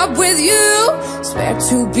end up with you. Swear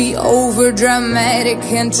to be over dramatic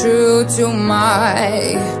and true to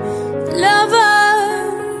my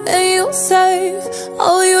lover. And you'll save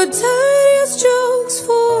all your dirtiest jokes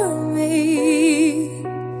for me.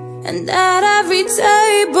 And at every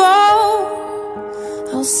table,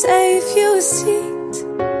 I'll save you a seat.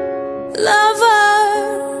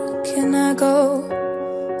 Lover, can I go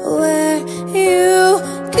where you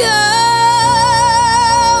go?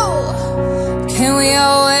 Can we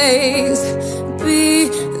always be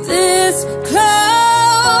this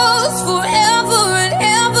close forever and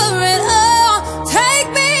ever and oh, take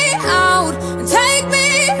me out, take me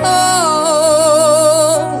home.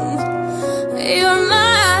 You're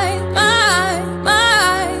mine, mine,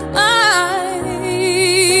 mine, mine.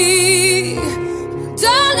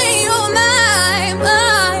 Darling, you're mine,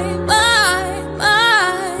 mine, mine, mine.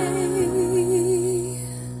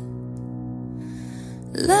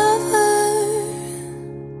 Lover.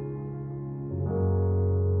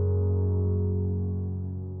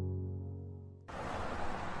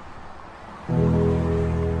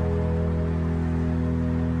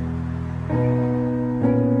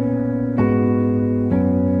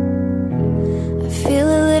 I feel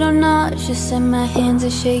a little nauseous and my hands are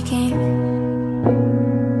shaking.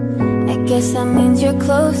 I guess that means you're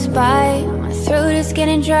close by. My throat is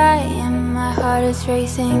getting dry and my heart is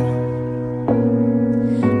racing.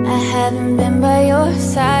 I haven't been by your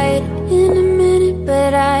side in a minute,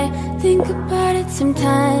 but I think about it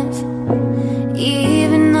sometimes.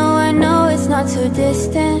 Even though I know it's not so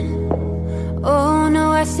distant, oh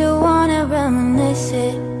no, I still wanna reminisce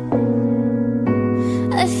it.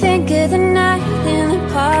 I think of the night in the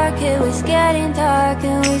park, it was getting dark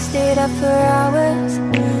and we stayed up for hours.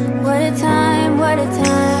 What a time, what a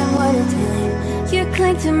time, what a time. You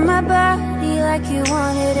cling to my body like you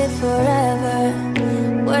wanted it forever.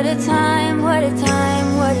 What a time, what a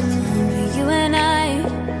time, what a time for you and I.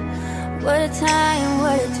 What a time,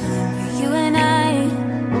 what a time for you and I.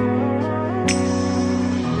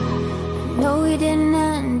 No, we didn't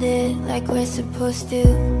end it like we're supposed to.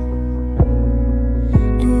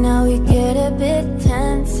 And now we get a bit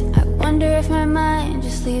tense. I wonder if my mind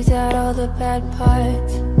just leaves out all the bad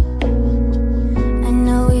parts. I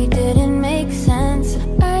know we didn't make sense.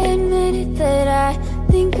 I admit it that I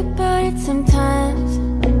think about it sometimes.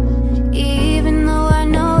 Even though I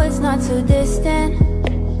know it's not so distant,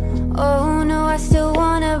 oh no, I still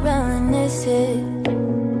wanna reminisce it.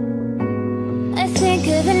 I think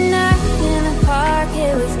of the night in the park,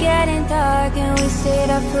 it was getting dark and we stayed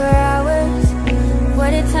up for hours.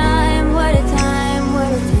 What a time, what a time,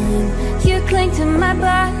 what a time. You cling to my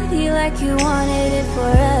body like you wanted it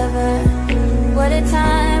forever. What a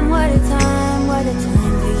time, what a time,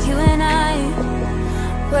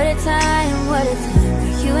 a time for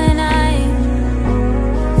you and I.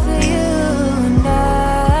 For you and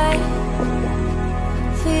I.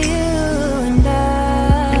 For you and I.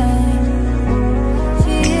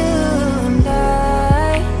 For you and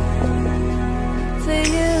I. For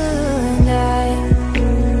you and I.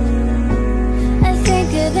 I think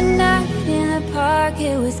of the night in the park.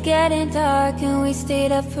 It was getting dark and we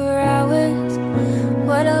stayed up for hours.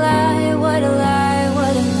 What a lie, what a lie,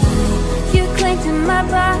 what a lie. You cling to my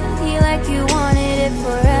body like you wanted it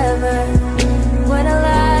forever. What a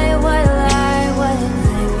lie, what a lie, what a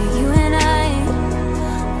lie for you and I.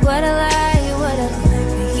 What a lie, what a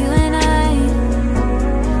lie for you and I.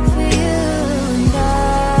 For you and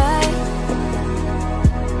I.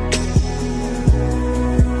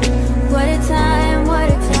 What a time, what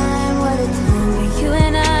a time, what a time for you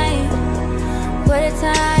and I. What a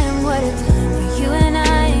time, what a time for you and I.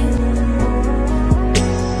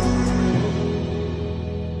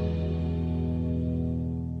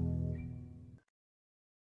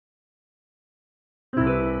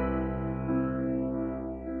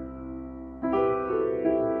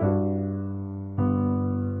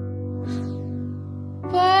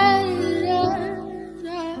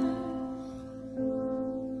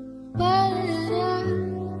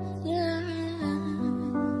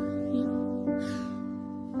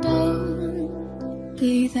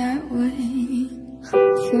 Be that way,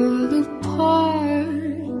 fall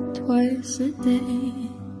apart twice a day.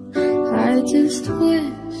 I just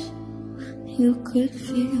wish you could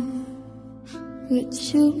feel what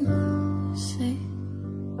you say.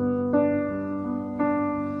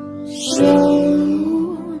 So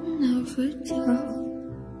never tell,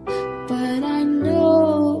 but I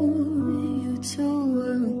know you too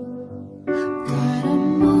well. Got a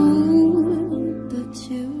mood that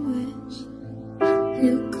you wish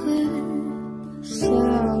you could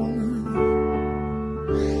sell.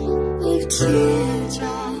 If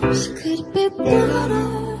teardrops could be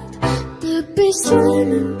bottled, there'd be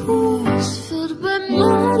swimming pools filled by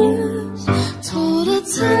models. Total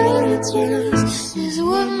titles is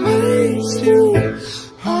what makes you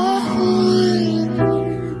a whore.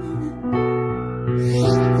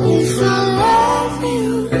 If I love you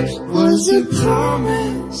was a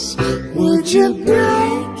promise, would you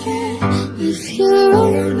break it? If you're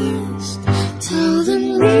honest, tell the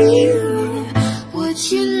mirror what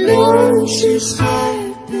you know she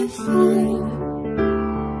said before.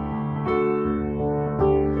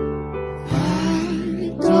 I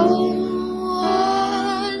don't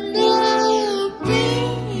wanna be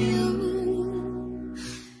you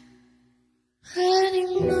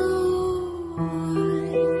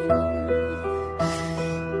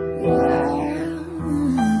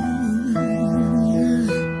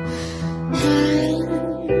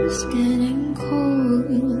It's getting cold,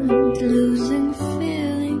 losing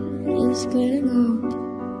feeling is getting old.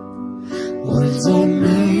 Was I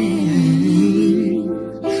made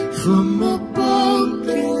from a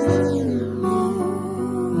broken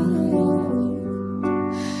mold?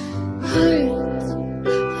 Hurt,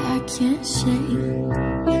 I can't say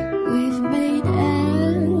we've made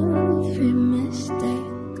every mistake.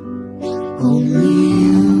 Only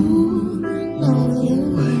you know the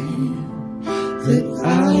way that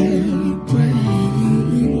I break.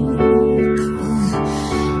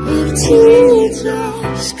 If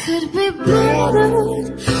teardrops could be bottled,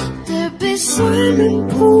 there'd be swimming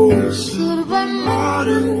pools filled by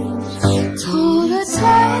models. Total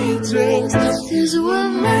tightress is what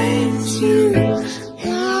makes you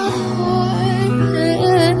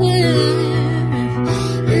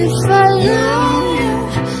if I love you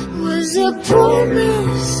was a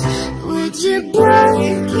promise, would you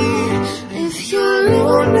break it? If you're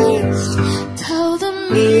honest, tell the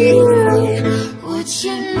mirror what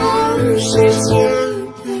you know she said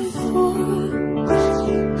before.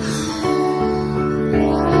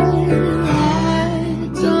 I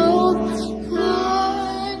don't wanna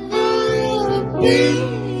be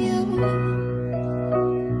you.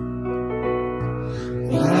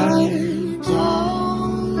 I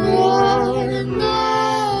don't wanna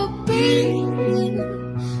be you.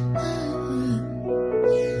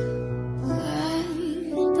 I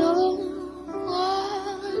don't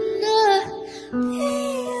wanna be you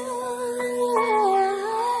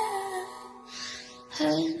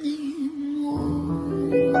anymore.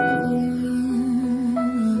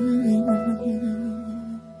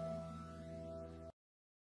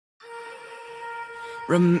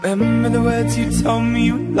 Remember the words you told me,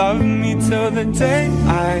 you loved me till the day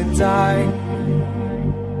I die.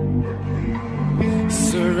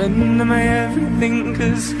 Surrender my everything,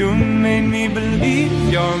 'cause you made me believe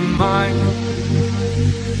you're mine.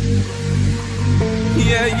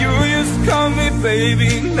 Yeah, you used to call me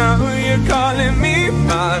baby, now you're calling me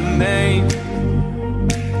by name.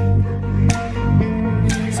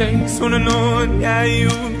 Takes one to know, yeah, you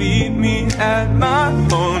beat me at my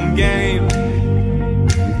own game.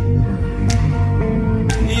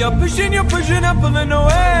 You're pushing, I'm pulling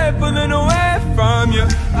away from you.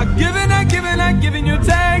 I'm giving you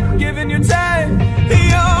take,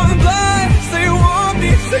 You're blind, say you want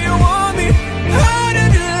me, out of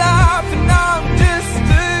your life, and I'm just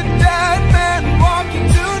a dead man walking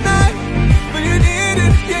tonight. But you need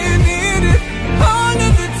it, yeah, you need it, all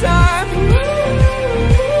of the time.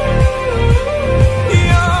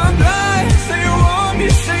 You're blind, say you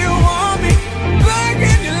want me, back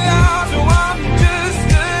in your life. So I'm just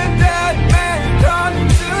a dead man calling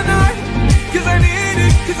tonight. Cause I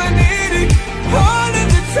need it, all of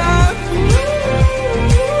the time.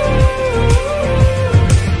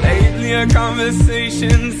 Lately our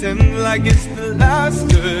conversations end like it's the last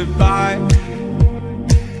goodbye.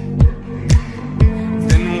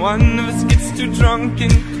 Then one of us gets too drunk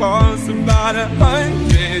and calls about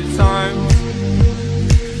 100 times.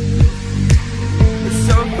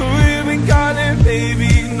 So who you been calling,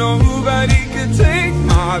 baby? Nobody could take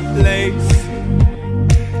my place.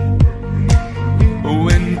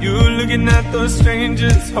 When you're looking at those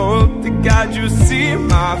strangers, hope to God you see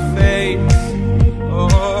my face.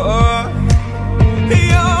 Oh,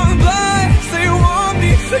 you're blind, say you want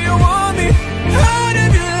me, out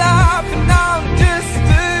of your life, and I'm just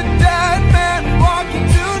a dead man walking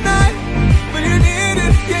tonight. But you need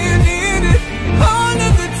it, yeah, you need it, all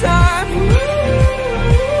of the time.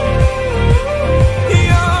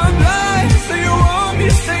 You're blind, say you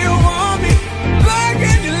want me, back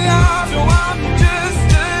in your life. So I'm just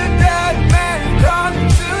a dead man calling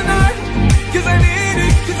tonight. Cause I need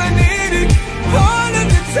it, all of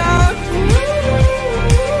the time.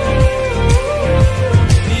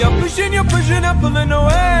 You're pushing, I'm pulling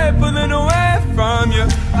away from you.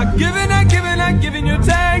 I'm giving you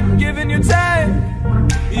take,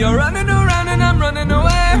 You're running around and I'm running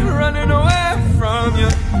away from you,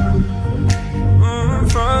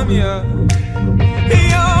 from you.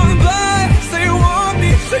 You're blind, say you want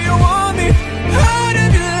me, out of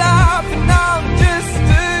your life, and I'm just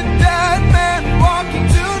a dead man walking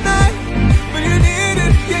tonight. But you need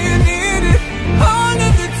it, yeah, you need it, all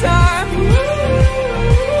of the time.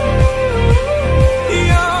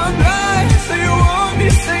 You're blind, say you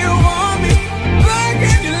want me, back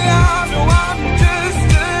in your life. So I'm just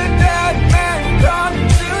a dead man calling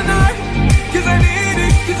tonight. Cause I need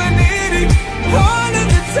it, all of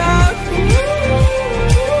the time.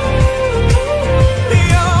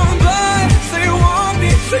 You're blind, say you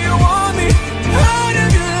want me, out of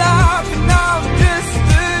your life, and I'm just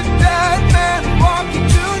a dead man walking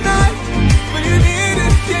tonight. But you need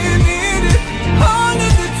it, yeah, you need it, all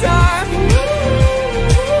of the time.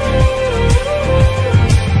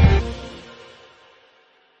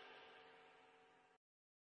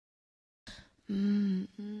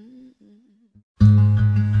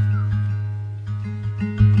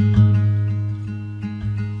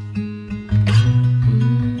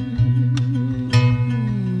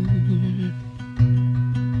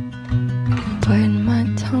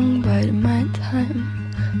 Bite my time,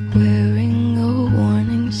 wearing a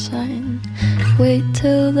warning sign. Wait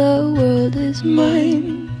till the world is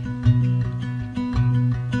mine.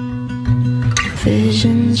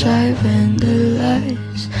 Visions I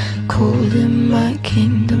vandalize, cold in my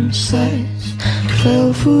kingdom size.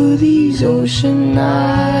 Fell for these ocean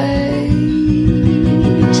eyes.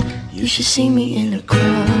 You should see me in the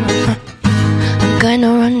crowd. I'm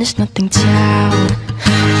gonna run this nothing town.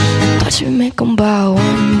 Watch me make them bow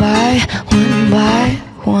one by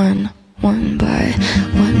one, one by.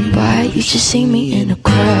 You should see me in the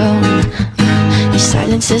crowd. Your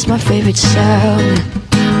silence is my favorite sound.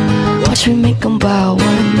 Watch me make them bow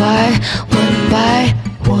one by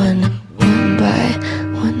one,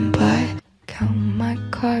 one by. Count my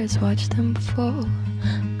cards, watch them fall.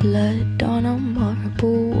 Blood on a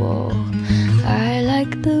marble wall. I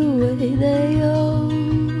like the way they all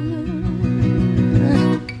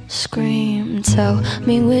scream. Tell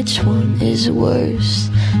me which one is worse,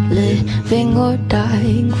 living or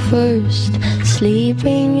dying first.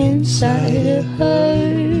 Sleeping inside a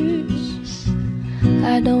hearse.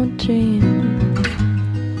 I don't dream.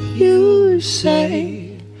 You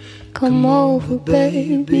say, come over,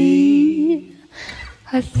 baby.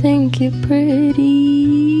 I think you're pretty.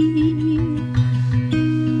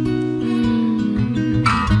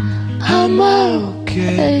 I'm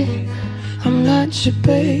okay. I'm not your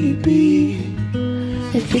baby.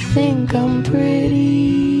 If you think I'm pretty,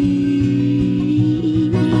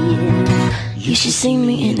 you should see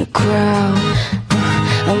me in a crowd.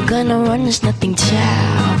 I'm gonna run, there's nothing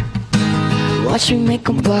down. Watch me make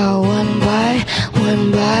them bow one by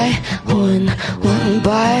one by one, one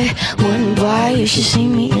by one by. You should see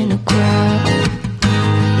me in a crowd.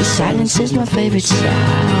 The silence is my favorite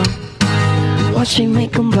sound. Watch me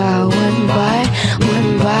make them bow one by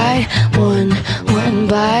one by one, one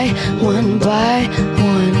by one by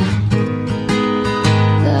one.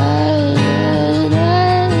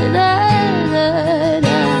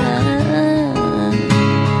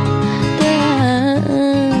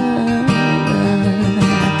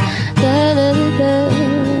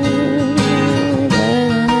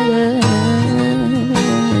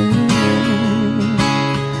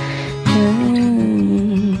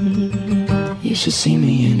 You should see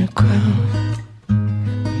me in a crowd.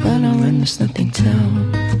 When I run, there's nothing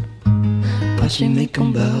down. Watch me make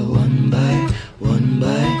them bow one by one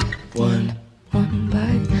by one, one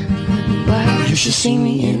by one by. You should see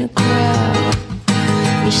me in a crowd.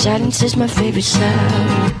 Your silence is my favorite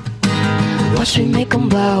sound. Watch me make them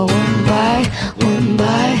bow one by one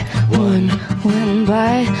by one, one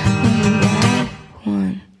by one by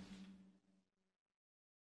one.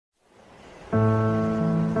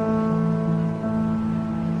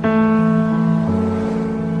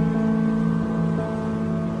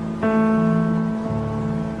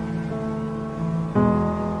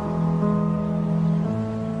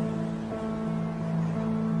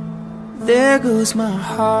 There goes my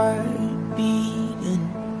heart beating,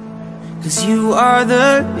 'cause you are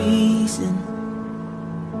the reason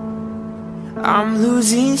I'm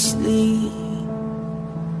losing sleep.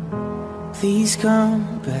 Please come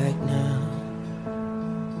back now.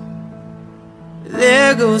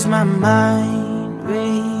 There goes my mind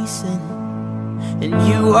racing, and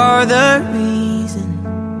you are the reason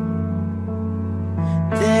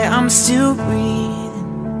that I'm still breathing.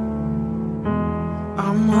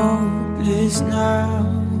 I'm hopeless now.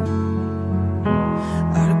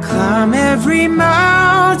 I'd climb every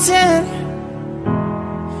mountain,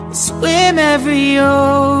 swim every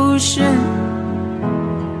ocean,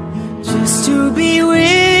 just to be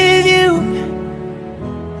with you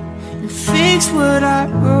and fix what I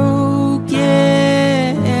broke.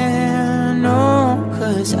 Yeah, no,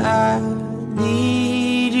 'cause I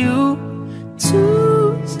need you to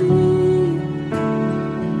see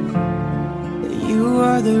that you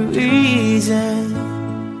are the reason.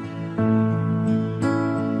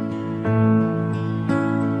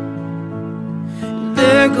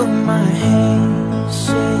 There go my hands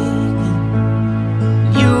shaking.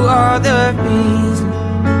 You are the reason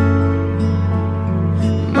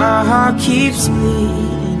my heart keeps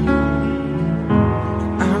bleeding.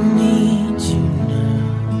 I need you now.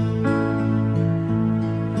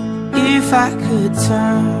 If I could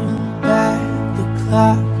turn back the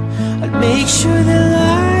clock, I'd make sure the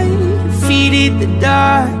light defeated the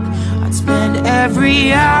dark. I'd spend every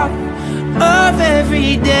hour of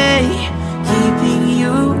every day keeping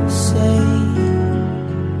you safe.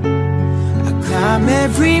 I climb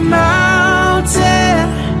every mountain,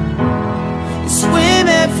 swim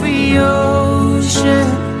every ocean,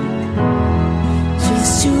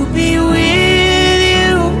 just to be with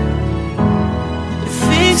you,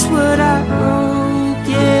 fix what I broke.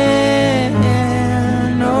 Yeah,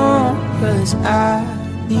 no, 'cause I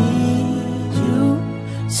need you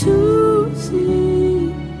to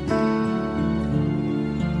see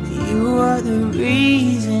you are the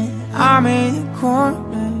reason I'm in the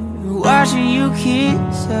corner watching you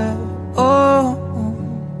kiss her. Oh,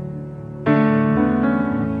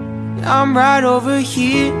 I'm right over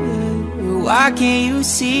here. Why can't you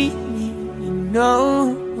see me? No.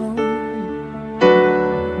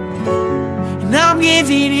 And I'm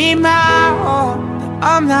giving it my all, but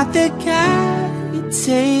I'm not the guy you're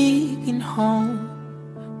taking home.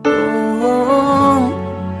 Oh,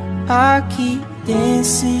 I keep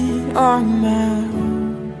dancing on my own.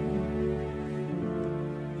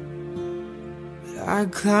 I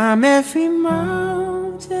climb every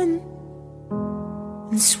mountain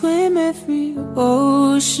and swim every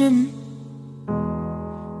ocean,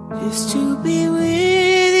 just to be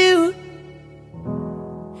with you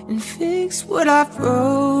and fix what I've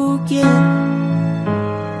broken.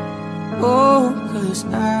 Oh, 'cause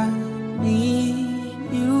I need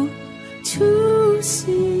you to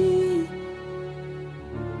see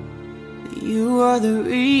you are the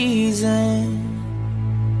reason.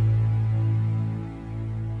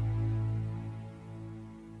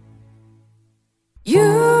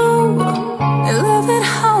 You, I love it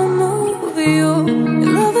how I move you, I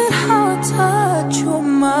love it how I touch you,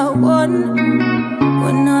 my one.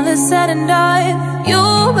 When all is said and done, you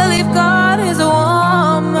believe God is a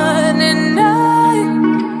woman, and I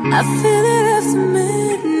I feel it after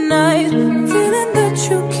midnight, feeling that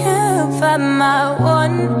you can't find my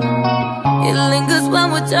one. It lingers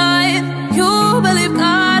when we're dying. You believe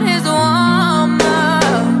God is a woman.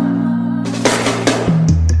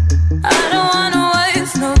 I don't wanna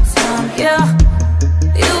waste no time, yeah.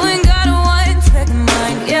 You ain't got a one-track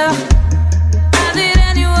mind, yeah. I did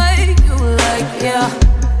any way you like, yeah.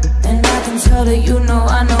 And I can tell that you know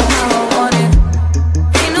I know how I want it.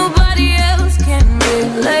 Ain't nobody else can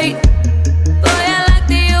relate. Boy, I like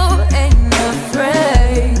that you ain't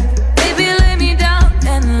afraid. Baby, lay me down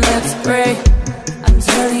and let's pray. I'm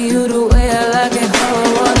telling you the way I like it, how I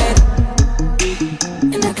want it.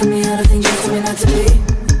 And I can be all the things you told me not to be.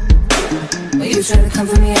 But you try to come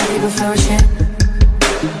for me, I leave a flourishing.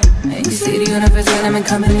 And you see the universe when I'm in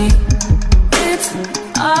company. It's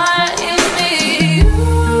all in me.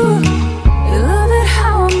 You love it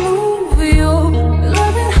how I move you. You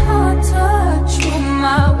love it how I touch you,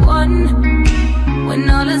 my one. When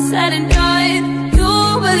all is said and done, you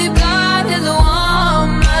believe God is a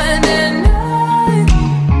woman. And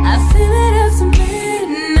I feel it after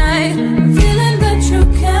midnight, feeling that you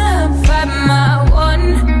can't find my one.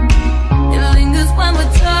 It lingers when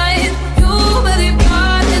we're tired. You believe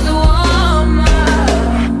God is a woman.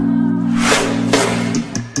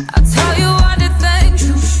 I'll tell you all the things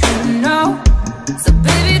you should know. So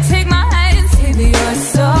baby, take my hand, save your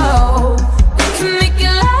soul. We can make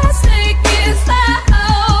it last, take it slow.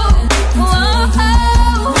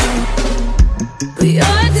 Whoa. But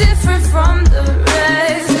you're different from the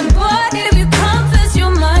rest. And boy, if you confess, you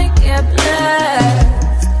might get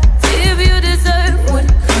blessed. See if you deserve what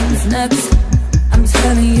comes next. I'm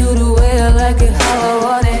telling you the way I like it, how I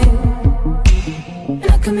want it.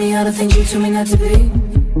 And I can be all the things you told me not to be.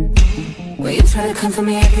 When you try to come for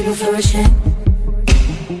me, I keep it flourishing.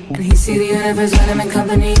 And he see the universe when I'm in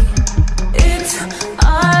company. It's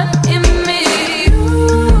all in me.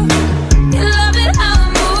 You love it how I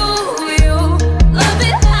move you. Love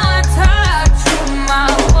it how I touch you, my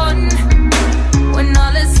one. When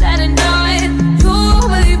all is said and done, you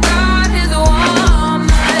believe God is a woman.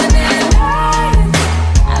 And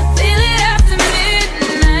I feel it after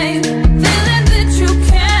midnight, feeling that you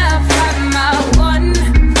can't find my one.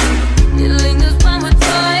 It lingers when we're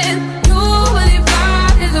tired. You believe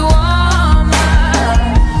God is a woman.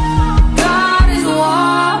 God is a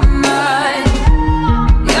woman.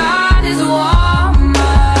 God is a woman.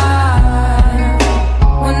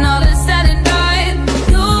 When all is said and done,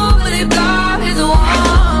 you believe God is a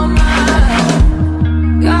woman.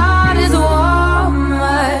 God is a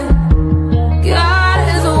woman. God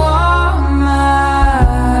is a woman.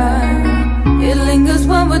 It lingers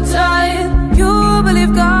when we're tired. You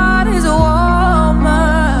believe God is a woman.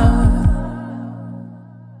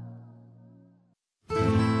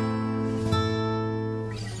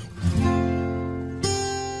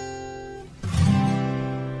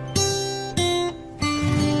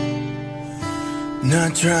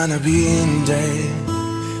 Not trying to be in date,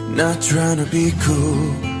 not trying to be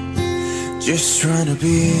cool, just trying to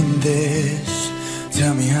be in this.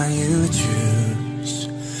 Tell me how you choose.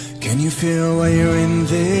 Can you feel why you're in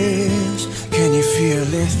this? Can you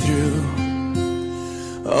feel it through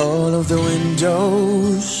all of the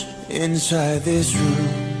windows inside this room?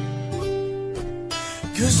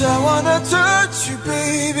 'Cause I wanna touch you,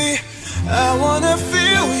 baby, I wanna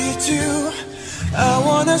feel you too. I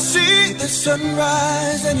wanna see the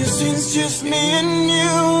sunrise and your scene's just me and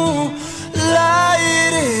you.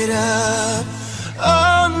 Light it up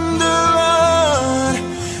on the run.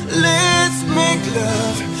 Let's make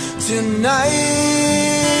love tonight.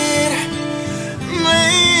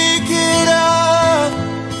 Make it up,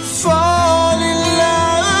 fall in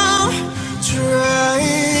love, try.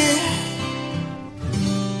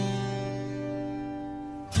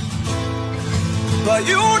 But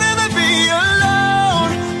you'll never be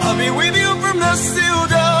alone. I'll be with you from dusk till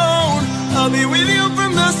dawn. I'll be with you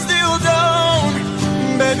from dusk till dawn.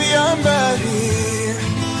 Baby, I'm right here.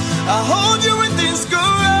 I'll hold you when things go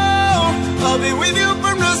wrong. I'll be with you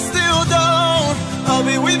from dusk till dawn. I'll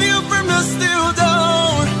be with you from dusk till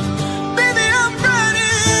dawn. Baby, I'm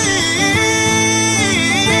ready.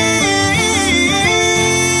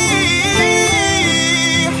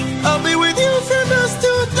 I'll be with you from dusk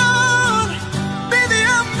till dawn. Baby,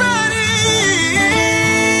 I'm ready.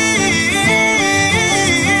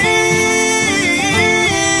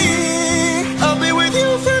 I'll be with you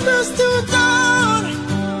from dusk till dawn.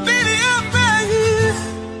 Baby, I'm ready.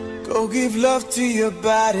 Go give love to your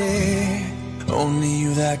body. Only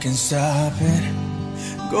you that can stop it.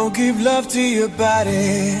 Go give love to your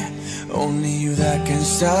body. Only you that can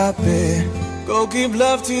stop it. Go give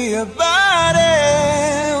love to your body.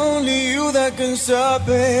 only you that can stop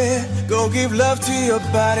it. Go give love to your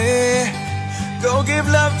body. Go give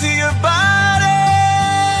love to your body.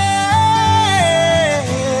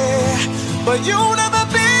 But you'll never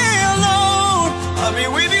be alone. I'll be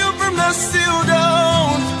with you from dusk till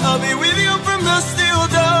dawn. I'll be with you from dusk till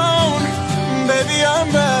dawn. Baby,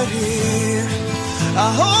 I'm right here.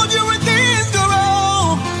 I'll hold you when things go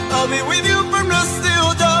wrong. I'll be with you from dusk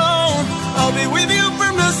till dawn. I'll be with you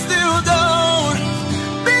from dusk till dawn.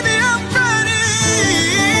 Baby, I'm ready.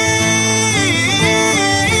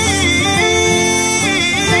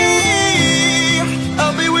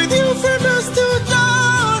 I'll be with you from dusk till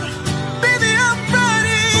dawn. Baby, I'm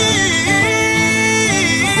ready.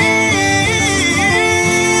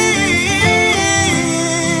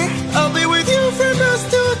 I'll be with you from dusk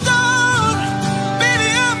till dawn. Baby,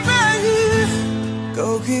 I'm ready. Go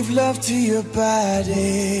give love to your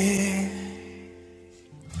body.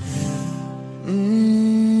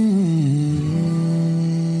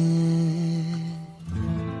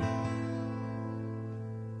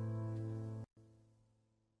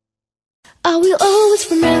 I will always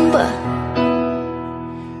remember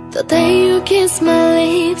the day you kissed my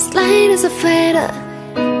lips, light as a feather.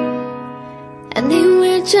 And it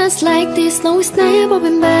were just like this. No, it's never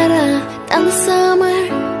been better than the summer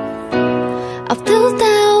of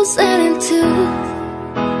 2002.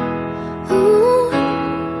 Ooh.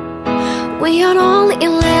 We are only 11,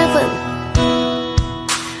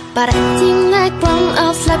 but acting like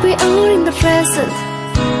grown-ups, like we are in the present.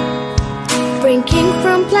 Drinking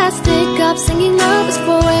from plastic cups, singing love is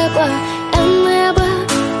forever and never.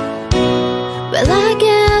 Well, I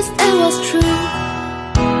guess that was true.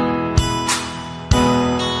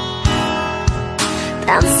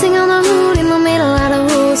 Dancing on a hood in the middle of the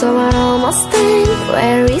woods of an almost thing,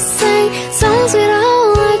 where we sang songs with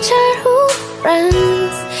all our childhood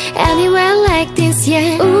friends. Anywhere like this,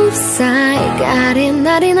 yeah. Oops, I got it,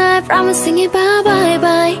 99, promising it, bye, bye,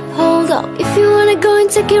 bye. Hold up, if you wanna go and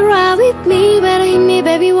take a ride with me, better hit me,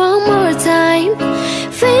 baby, one more time.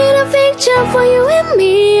 Paint a picture for you and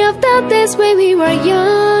me of that days when we were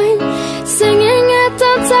young, singing at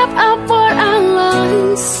the top of our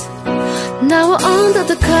lungs. Now we're under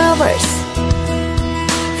the covers.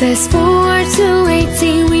 Fast forward to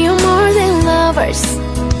 18, we are more than lovers.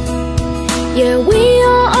 Yeah, we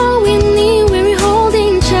are all we need when we hold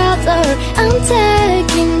each other. I'm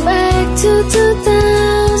taking back to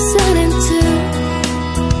 2002.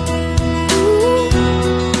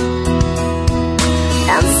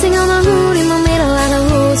 Dancing on the hood in the middle of the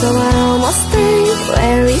woods of an almost thing,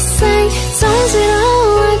 where we sang songs with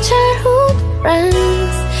all our childhood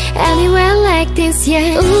friends. Anywhere like this,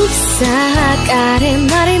 yeah. Oops, I got it,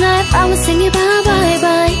 99, promising you, bye, bye,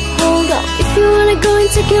 bye. Hold up, if you wanna go and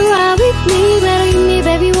take a ride with me, better hit me,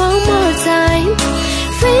 baby, one more time.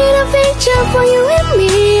 Paint a picture for you and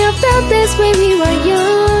me of that days when we were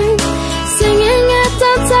young, singing at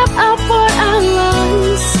the top of our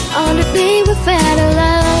lungs on the day we fell in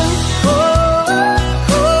love.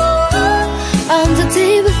 On the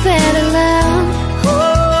day we fell in love.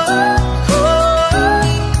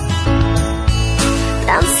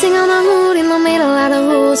 Dancing on a hood in the middle of the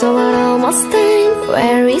woods of an almost thing,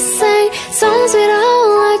 where we sang songs with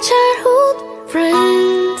all our childhood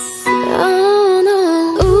friends. Oh no.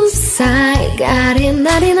 Oops, I got it,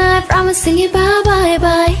 99, promising you, bye, bye,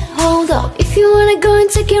 bye. Hold up, if you wanna go and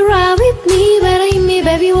take a ride with me, better hit me,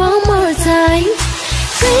 baby, one more time.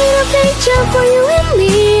 Paint a picture for you and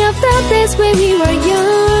me of that days when we were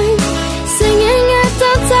young, singing at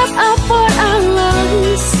the top of our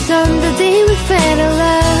lungs on the day we fell in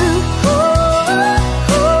love.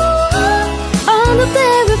 On the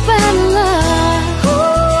day we fell in love.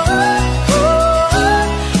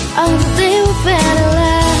 On the day we fell in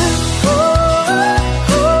love.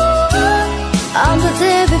 On the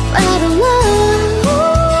day we fell in love.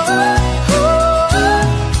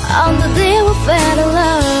 On the day we fell in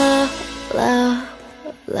love. Love,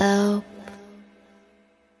 love.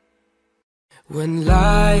 When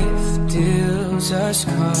life deals us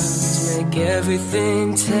cards, make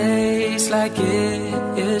everything taste like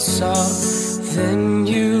it is soft. Then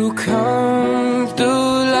you come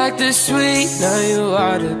through like the sweet. Now you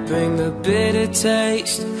ought to bring the bitter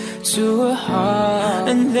taste to a heart.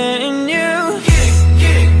 And then you hit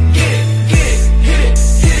it, hit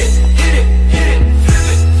it,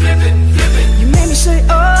 flip it. You made me say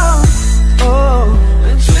oh, oh.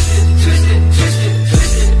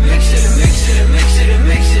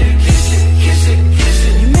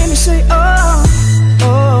 Say oh,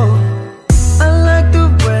 oh, I like the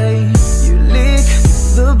way you lick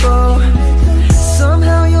the bowl.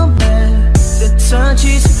 Somehow you're bad, that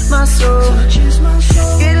touches my soul.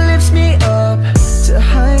 It lifts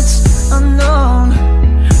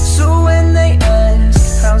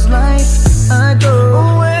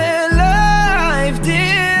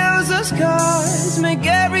cards make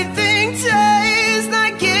everything taste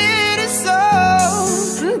like it is so.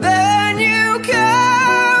 And then you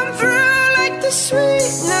come through like the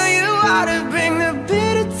sweet. Now you ought to bring the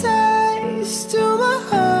bitter taste to my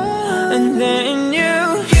heart. And then you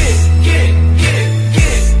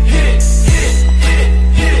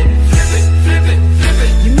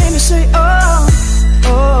say oh,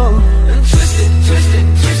 oh, and twist it, twist it,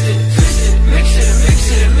 twist it, twist it, mix it, mix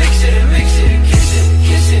it, mix it, mix it, kiss it,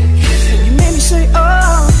 kiss it, kiss it. You made me say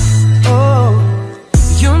oh, oh.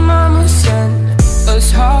 Your mama sent us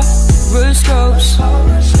horoscopes.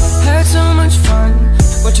 Had so much fun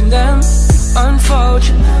watching them unfold.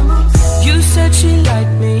 You said she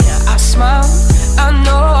liked me, I smiled, I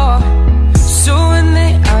know. So when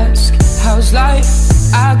they ask how's life,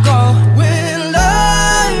 I go, when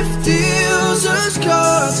life deals us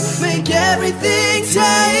cards, make everything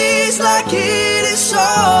taste like it is so.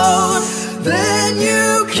 Then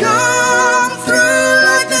you come through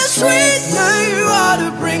like the sweet. Now you ought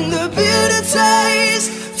to bring the bitter taste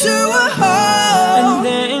to a heart. And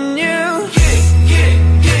then you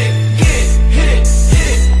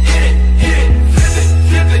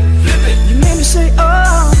flip it, flip it. You made me say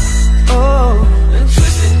oh, oh, and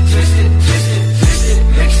twist it, twist it, twist it, twist it,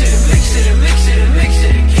 mix it, mix it, mix it, mix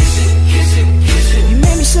it, kiss it, kiss it, kiss it. You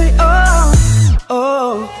made me say oh,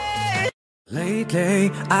 oh.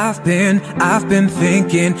 Lately, I've been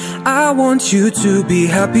thinking, I want you to be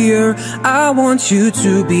happier, I want you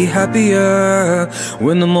to be happier.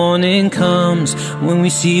 When the morning comes, when we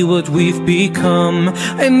see what we've become,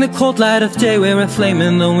 in the cold light of day, we're a flame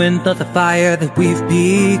in the wind of the fire that we've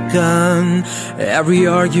begun. Every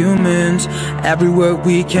argument, every word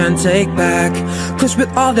we can take back, 'cause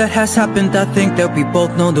with all that has happened, I think that we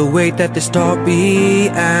both know the way that the story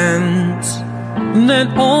ends.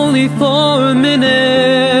 Then only for a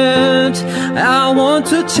minute, I want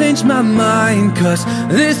to change my mind, 'cause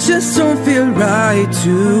this just don't feel right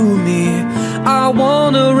to me. I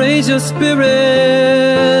wanna raise your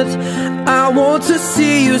spirit, I want to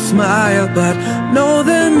see you smile, but no,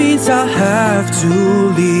 that means I'll have to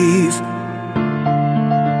leave.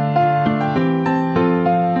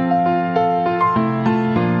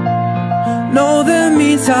 No, that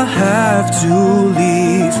means I'll have to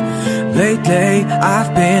leave. Lately,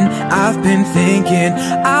 I've been thinking,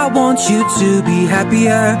 I want you to be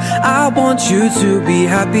happier, I want you to be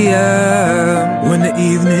happier. When the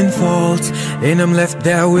evening falls and I'm left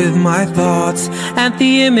there with my thoughts, and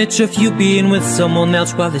the image of you being with someone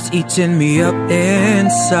else while it's eating me up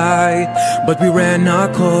inside. But we ran our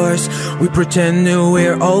course, we pretended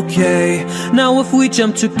we're okay. Now if we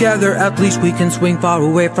jump together, at least we can swing far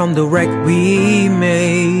away from the wreck we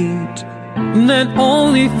made. Then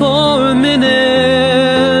only for a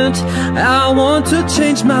minute, I want to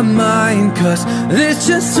change my mind, 'cause this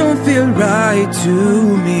just don't feel right to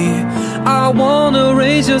me. I wanna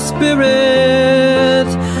raise your spirit,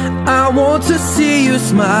 I want to see you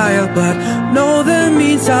smile, but no, that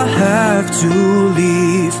means I'll have to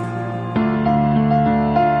leave.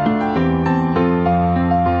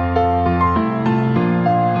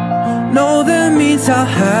 No, that means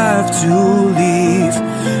I'll have to leave.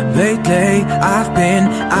 Lately, I've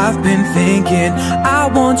been thinking, I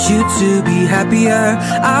want you to be happier,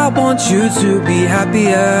 I want you to be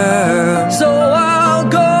happier. So I'll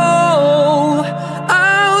go,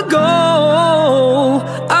 I'll go,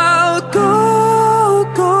 I'll go,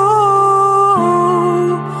 go.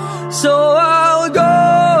 So I'll go,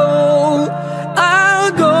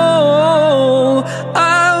 I'll go,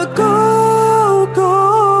 I'll go, go.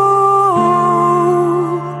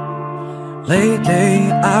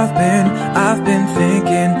 Lately, I've been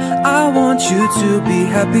thinking, I want you to be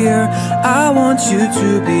happier, I want you to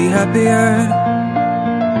be happier.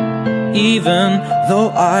 Even though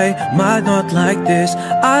I might not like this,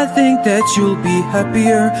 I think that you'll be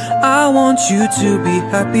happier, I want you to be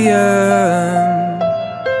happier.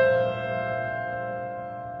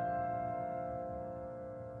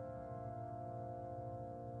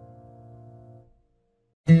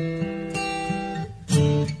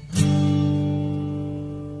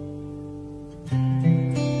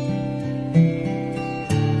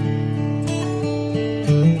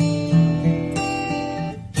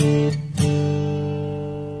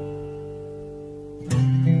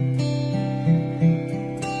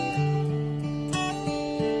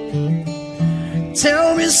 Tell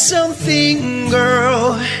me something,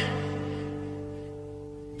 girl.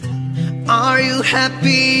 Are you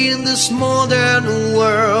happy in this modern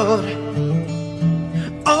world?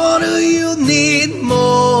 Or do you need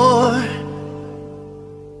more?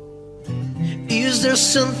 Is there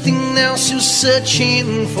something else you're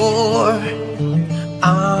searching for?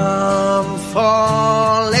 I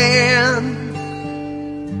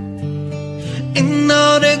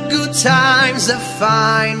times I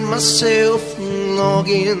find myself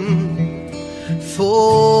longing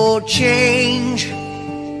for change.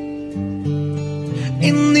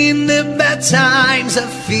 And in the bad times I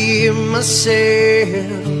fear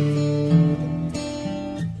myself.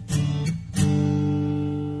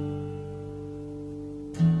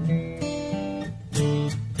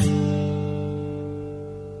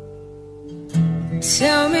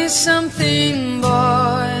 Tell me something,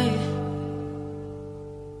 boy.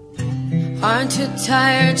 Aren't you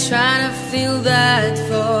tired trying to fill that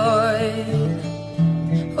void?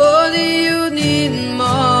 Or do you need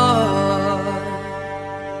more?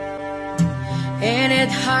 Ain't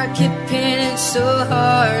it hard keeping it so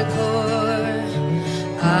hardcore?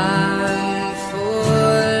 I'm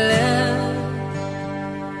falling.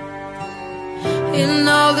 In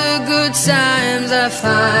all the good times I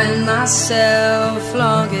find myself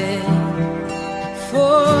longing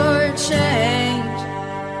for change.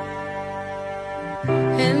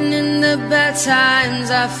 And in the bad times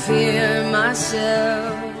I fear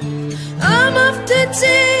myself. I'm off the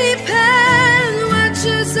deep end, watch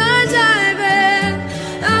as I dive in.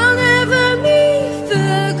 I'll never meet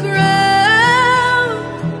the ground.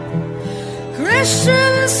 Crash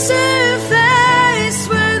through the surface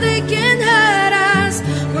where they can hurt us.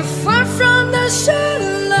 We're far from the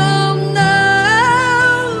shallow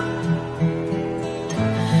now.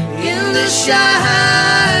 In the shallow,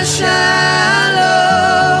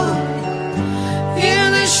 in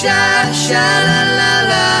the shallow,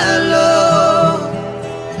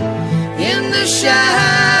 in the shallow,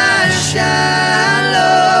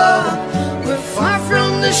 we're far from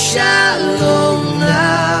the shallow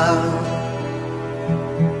now.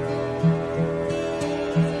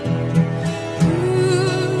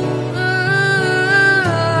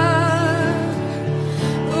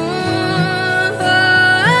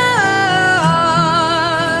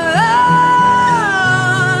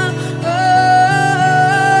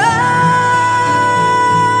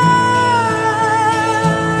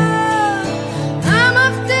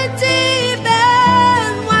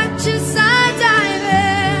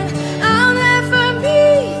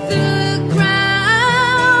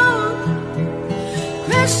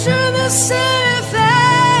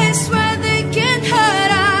 Surface where they can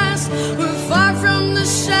hurt us. We're far from the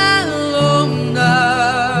shallow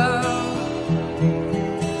now.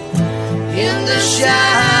 In the shallow,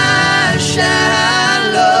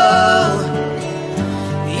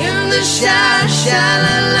 in the shallow,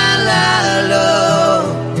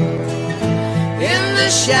 in the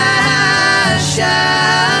shallow,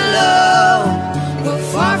 we're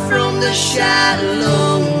far from the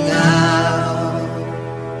shallow now.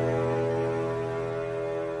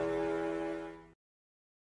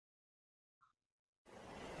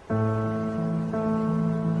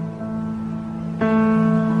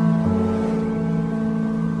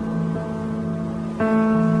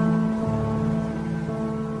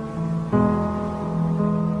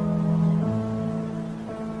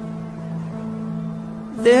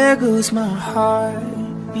 There goes my heart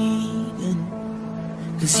beating,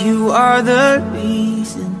 'cause you are the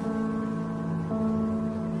reason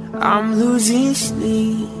I'm losing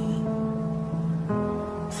sleep.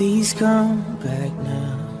 Please come back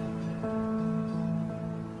now.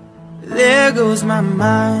 There goes my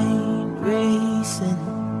mind racing,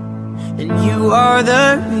 and you are the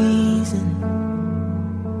reason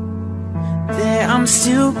that I'm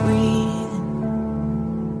still breathing.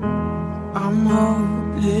 I'm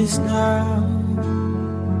hopeless now.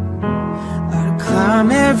 I'd climb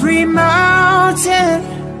every mountain,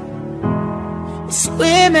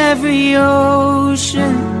 swim every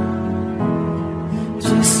ocean,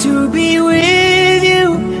 just to be with you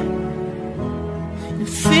and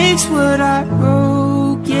fix what I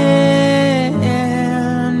broke. Yeah,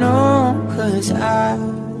 no, 'cause I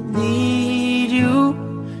need you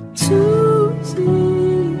to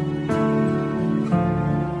sleep.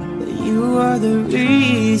 But you are the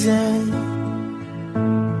reason.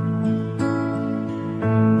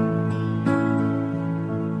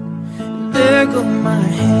 There go my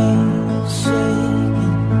hands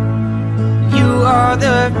shaking. You are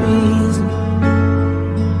the reason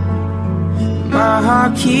my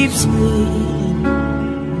heart keeps beating.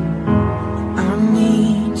 I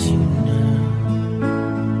need you now.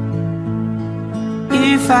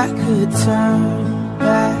 If I could turn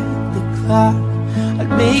back the clock,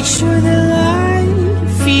 I'd make sure the light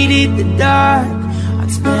defeated the dark.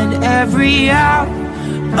 I'd spend every hour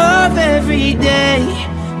of every day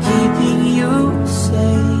keeping you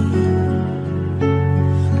safe.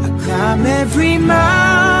 I climb every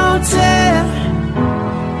mountain,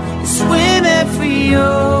 swim every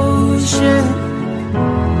ocean,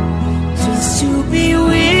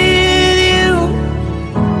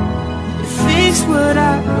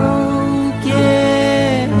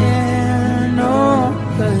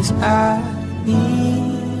 'cause I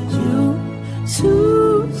need you to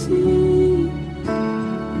see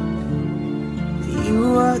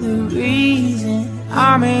you are the reason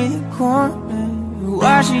I'm in the corner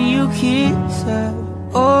watching you kiss her.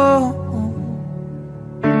 Oh,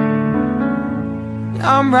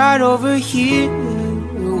 I'm right over here.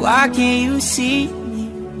 Why can't you see me?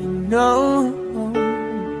 No.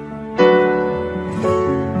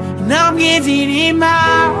 And I'm giving it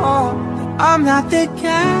my all. I'm not the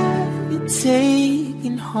guy you're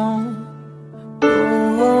taking home.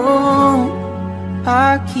 Oh,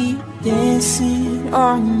 I keep dancing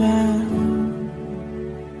on my own.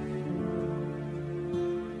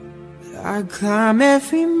 I climb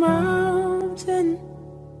every mountain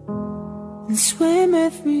and swim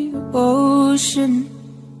every ocean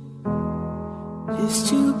just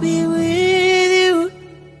to be with you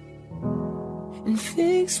and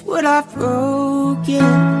fix what I've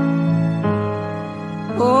broken.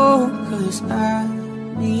 Oh, 'cause I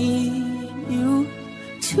need you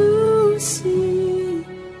to see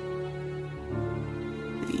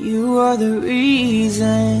that you are the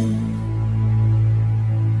reason.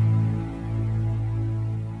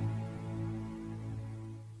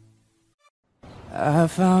 I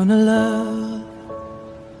found a love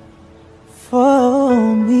for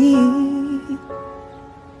me.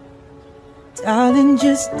 Darling,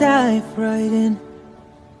 just dive right in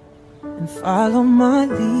and follow my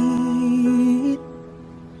lead.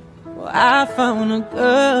 Well, I found a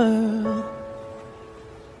girl,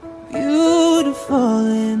 beautiful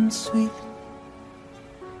and sweet.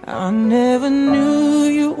 I never knew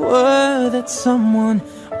you were that someone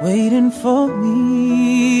waiting for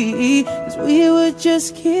me. 'Cause we were just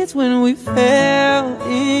kids when we fell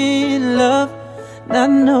in love, not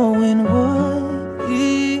knowing what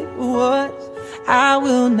it was. I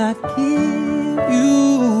will not give you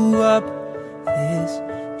up this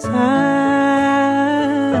time,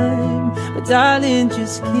 but darling,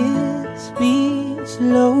 just kiss me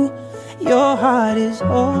slow. Your heart is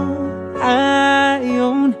all I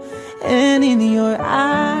own, and in your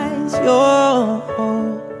eyes you're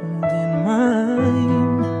holding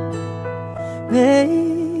mine.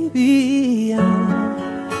 Baby, I'm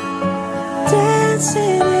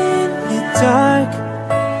dancing in the dark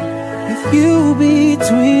with you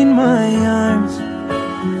between my arms,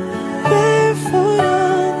 barefoot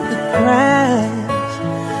on the grass,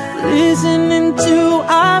 listening to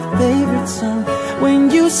our favorite song. When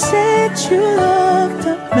you said you looked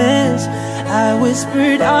a mess, I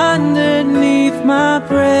whispered underneath my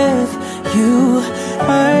breath. You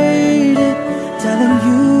heard it, darling,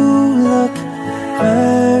 you look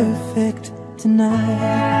perfect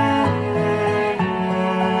tonight.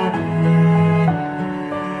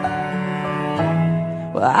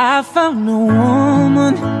 Well, I found a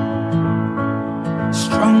woman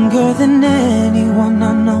stronger than anyone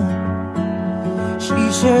I know. She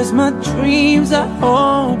shares my dreams. I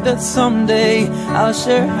hope that someday I'll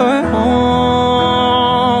share her home.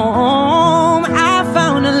 I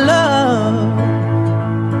found a love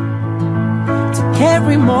to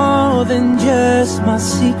carry more than just my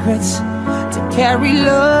secrets, to carry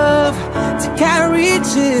love, to carry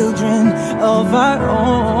children of our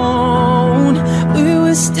own. We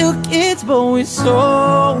were still kids, but we're so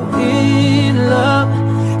in love,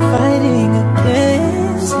 fighting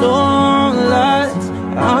against all odds.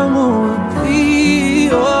 I'm gonna be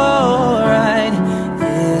alright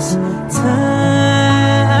this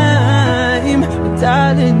time. But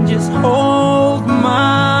darling, just hold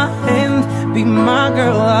my hand, be my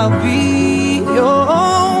girl, I'll be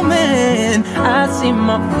your man. I see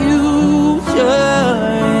my future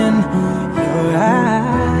in your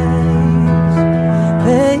eyes.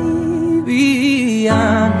 Baby,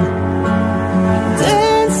 I'm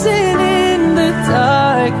dancing in the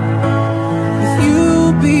dark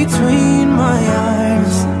between my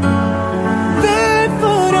arms,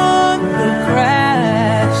 barefoot on the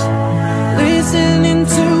grass, listening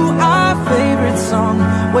to our favorite song.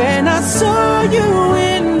 When I saw you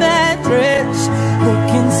in that dress,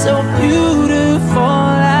 looking so beautiful,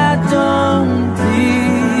 I don't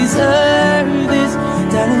deserve this.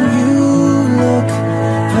 Darling, you look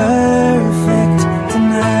perfect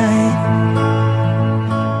tonight.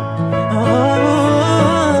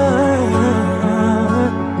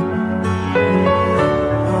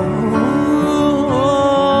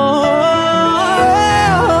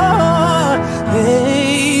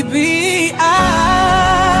 Baby,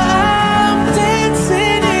 I'm dancing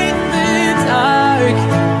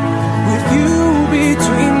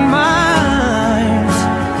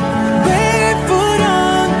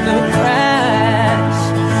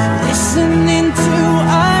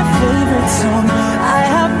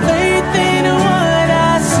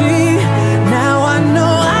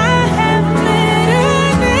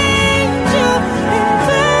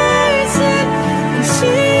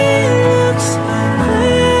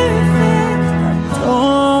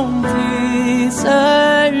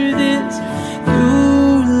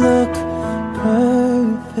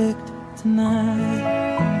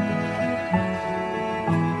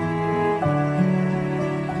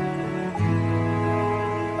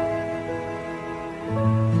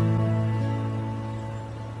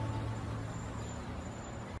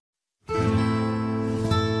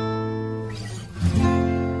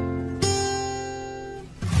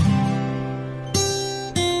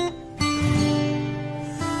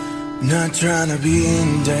Not trying to be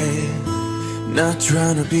in date, not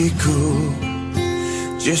trying to be cool,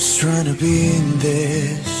 just trying to be in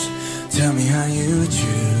this. Tell me how you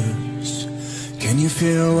choose. Can you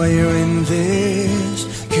feel why you're in this?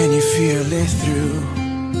 Can you feel it through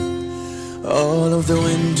all of the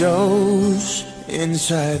windows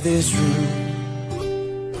inside this room?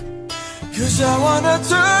 'Cause I wanna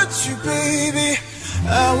touch you, baby,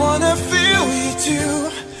 I wanna feel you too.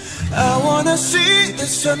 I wanna see the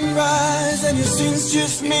sunrise and your scene's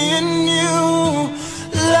just me and you.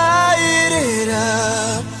 Light it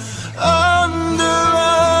up on the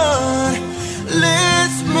run.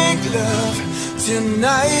 Let's make love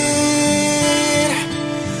tonight.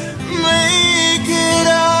 Make it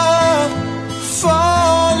up,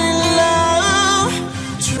 fall in love,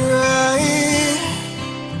 try it.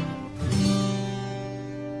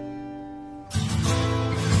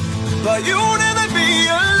 But you'll never be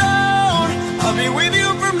alone. I'll be with you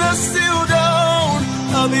from dusk till dawn.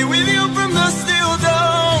 I'll be with you from dusk till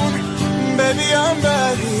dawn. Baby, I'm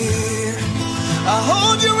right here. I'll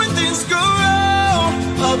hold you when things go wrong.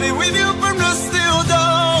 I'll be with you from dusk till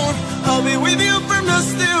dawn. I'll be with you from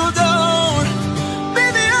dusk till dawn.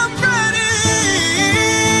 Baby, I'm ready.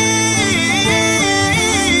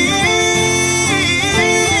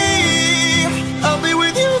 I'll be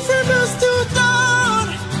with you from dusk till dawn.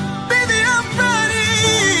 Baby, I'm ready.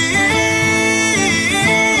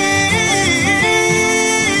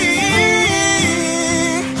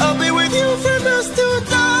 I'll be with you from dusk till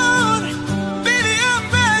dawn. Baby, I'm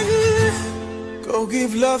ready. Go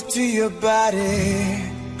give love to your body.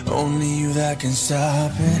 Only you that can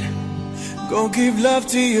stop it. Go give love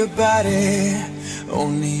to your body.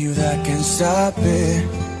 Only you that can stop it.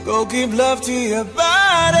 Go give love to your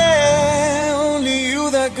body. Only you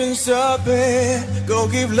that can stop it. Go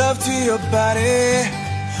give love to your body.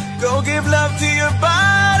 Go give love to your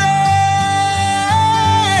body.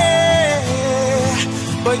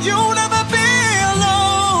 But you'll never be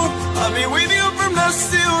alone. I'll be with you from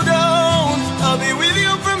dusk till dawn. I'll be with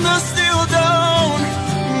you from dusk till dawn.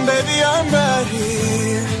 Baby, I'm right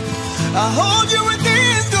here. I'll hold you when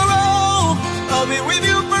things go wrong. I'll be with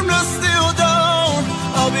you from dusk till dawn.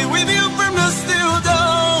 I'll be with you from dusk till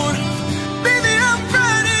dawn. Baby, I'm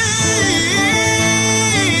ready.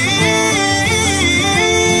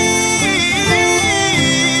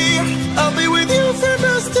 I'll be with you from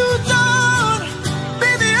dusk till dawn.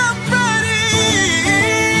 Baby, I'm ready.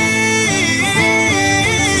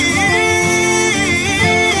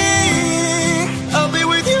 I'll be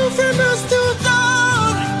with you from dusk till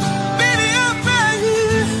dawn. Baby, I'm ready.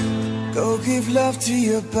 Go give love to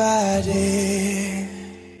your body.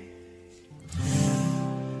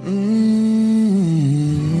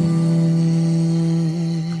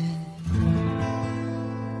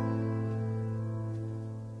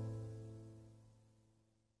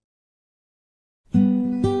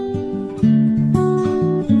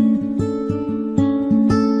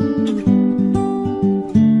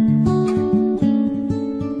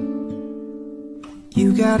 You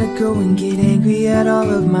gotta go and get angry at all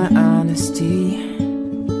of my honesty.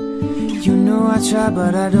 You know I try,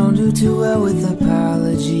 but I don't do too well with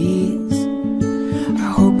apologies. I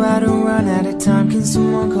hope I don't run out of time. Can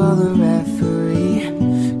someone call a referee?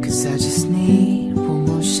 'Cause I just need one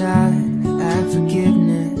more shot at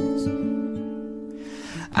forgiveness.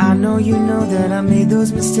 I know you know that I made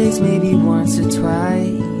those mistakes maybe once or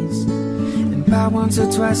twice. And by once or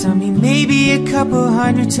twice I mean maybe a couple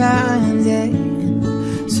hundred times, yeah.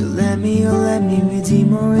 So let me redeem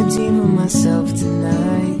myself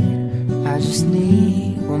tonight. I just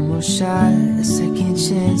need one more shot at second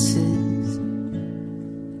chances.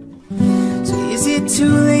 So is it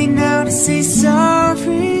too late now to say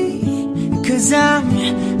sorry? 'Cause I'm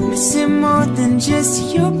missing more than just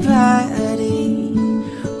your body.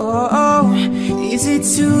 Oh, is it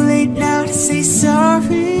too late now to say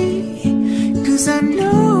sorry? 'Cause I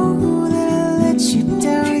know that I let you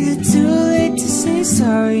down. Is it too late to say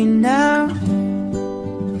sorry now?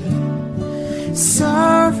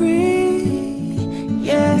 Sorry,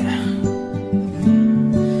 yeah.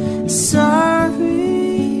 Sorry,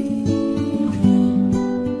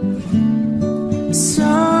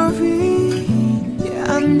 sorry,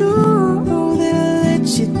 yeah. I know that I let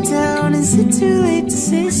you down. Is it too late to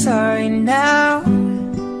say sorry now?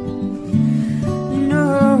 No,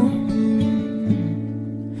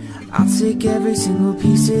 I'll take every single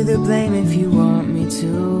piece of the blame if you want me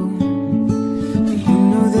to. But you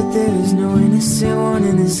know that there is no innocent one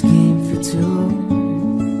in this game for two.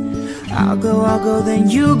 I'll go, then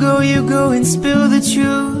you go and spill the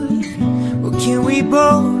truth. Well, can we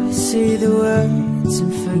both say the words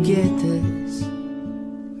and forget this?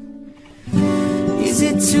 Is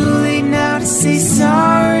it too late now to say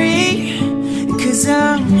sorry? 'Cause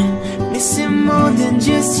I'm missing more than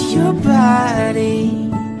just your body.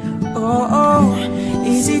 Oh, oh,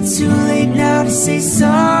 is it too late now to say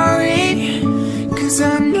sorry? 'Cause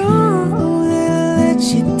I know that I let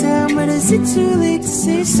you down, but is it too late to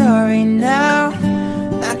say sorry now?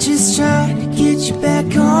 Not just trying to get you back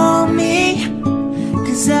on me,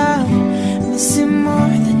 'cause I'm missing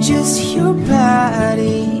more than just your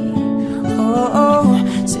body. Oh, oh,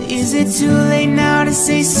 so is it too late now to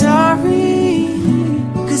say sorry?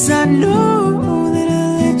 'Cause I know that I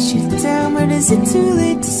let you down, but is it too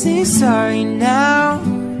late to say sorry now?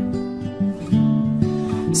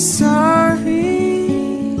 Sorry,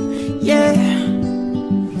 yeah.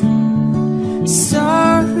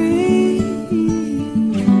 Sorry,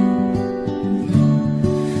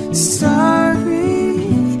 sorry,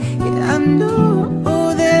 yeah, I know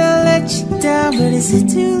that I let you down, but is it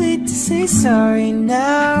too late to say sorry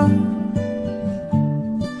now?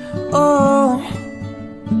 Oh,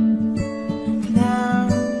 now,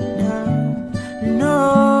 now,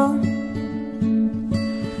 no,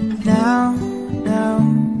 now, now,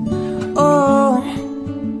 oh,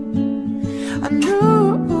 I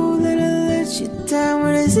know that I let you down,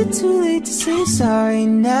 but is it too late to say sorry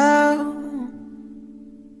now?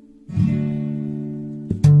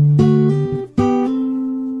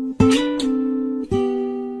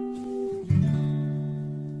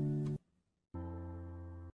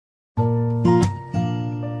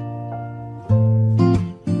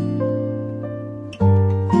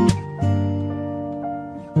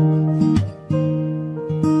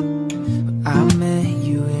 I met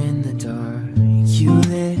you in the dark, you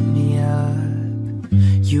lit me up,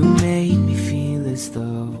 you made me feel as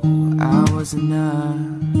though I was enough.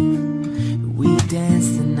 We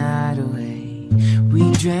danced the night away, we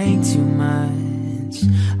drank too much.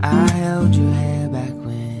 I held your hair back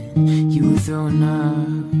when you were throwing up.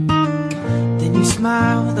 Then you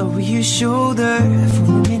smiled over your shoulder.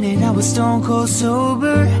 For a minute I was stone cold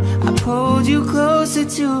sober. I pulled you closer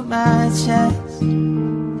to my chest,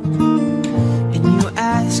 and you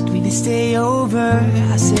asked me to stay over.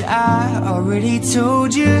 I said I already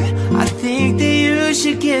told you, I think that you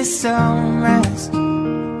should get some rest.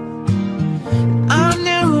 I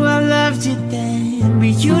knew I loved you then,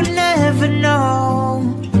 but you never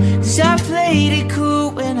know. 'Cause I played it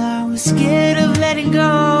cool when I was scared of letting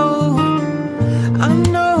go. I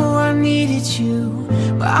know I needed you,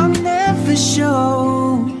 but I'll never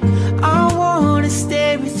show. I wanna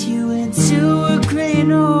stay with you until we're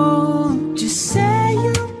growing old. Just say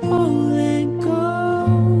you won't let go.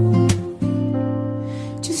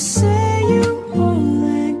 Just say you won't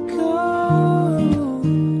let go.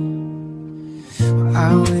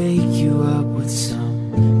 I'll wake you up with some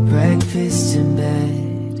breakfast in bed.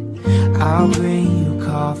 I'll bring you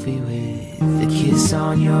coffee with a kiss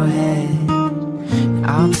on your head.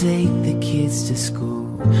 I'll take the kids to school,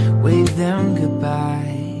 wave them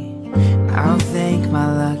goodbye. I'll thank my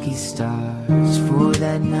lucky stars for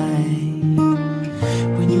that night.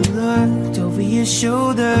 When you looked over your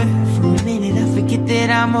shoulder, for a minute I forget that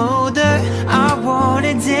I'm older. I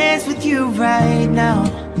wanna dance with you right now.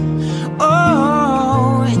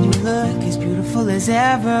 Oh, and you look as beautiful as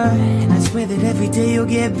ever, and I swear that every day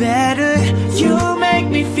you'll get better. You make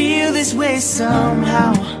me feel this way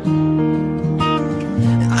somehow.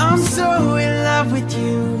 I'm so in love with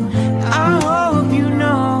you, I hope you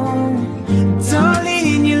know.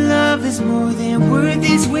 Darling, your love is more than worth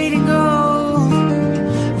its weight in gold.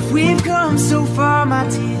 We've come so far, my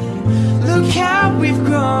dear, look how we've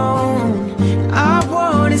grown. I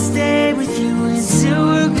wanna stay with you until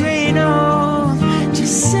we're growing old.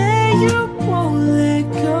 Just say you won't let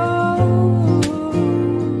go.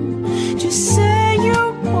 Just say you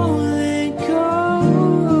won't let go.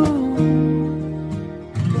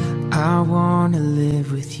 I wanna live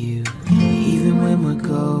with you, even when we're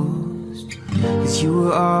ghosts. 'Cause you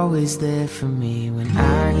were always there for me when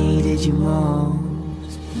I needed you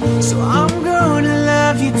most. So I'm gonna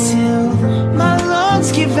love you till my lungs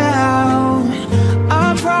give out. I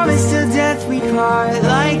promise till death we part,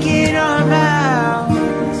 like in our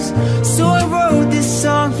vows. So I wrote this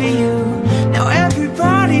song for you, now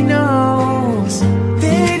everybody knows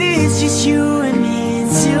that it's just you and me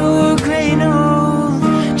until we're growing old.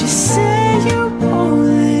 Just say you won't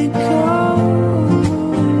let go.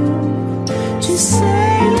 Just say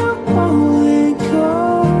you won't let go.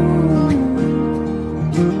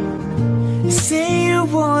 Say you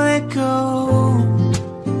won't let go.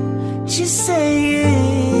 Just say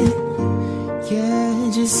it.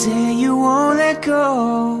 Yeah, just say you won't let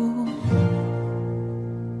go.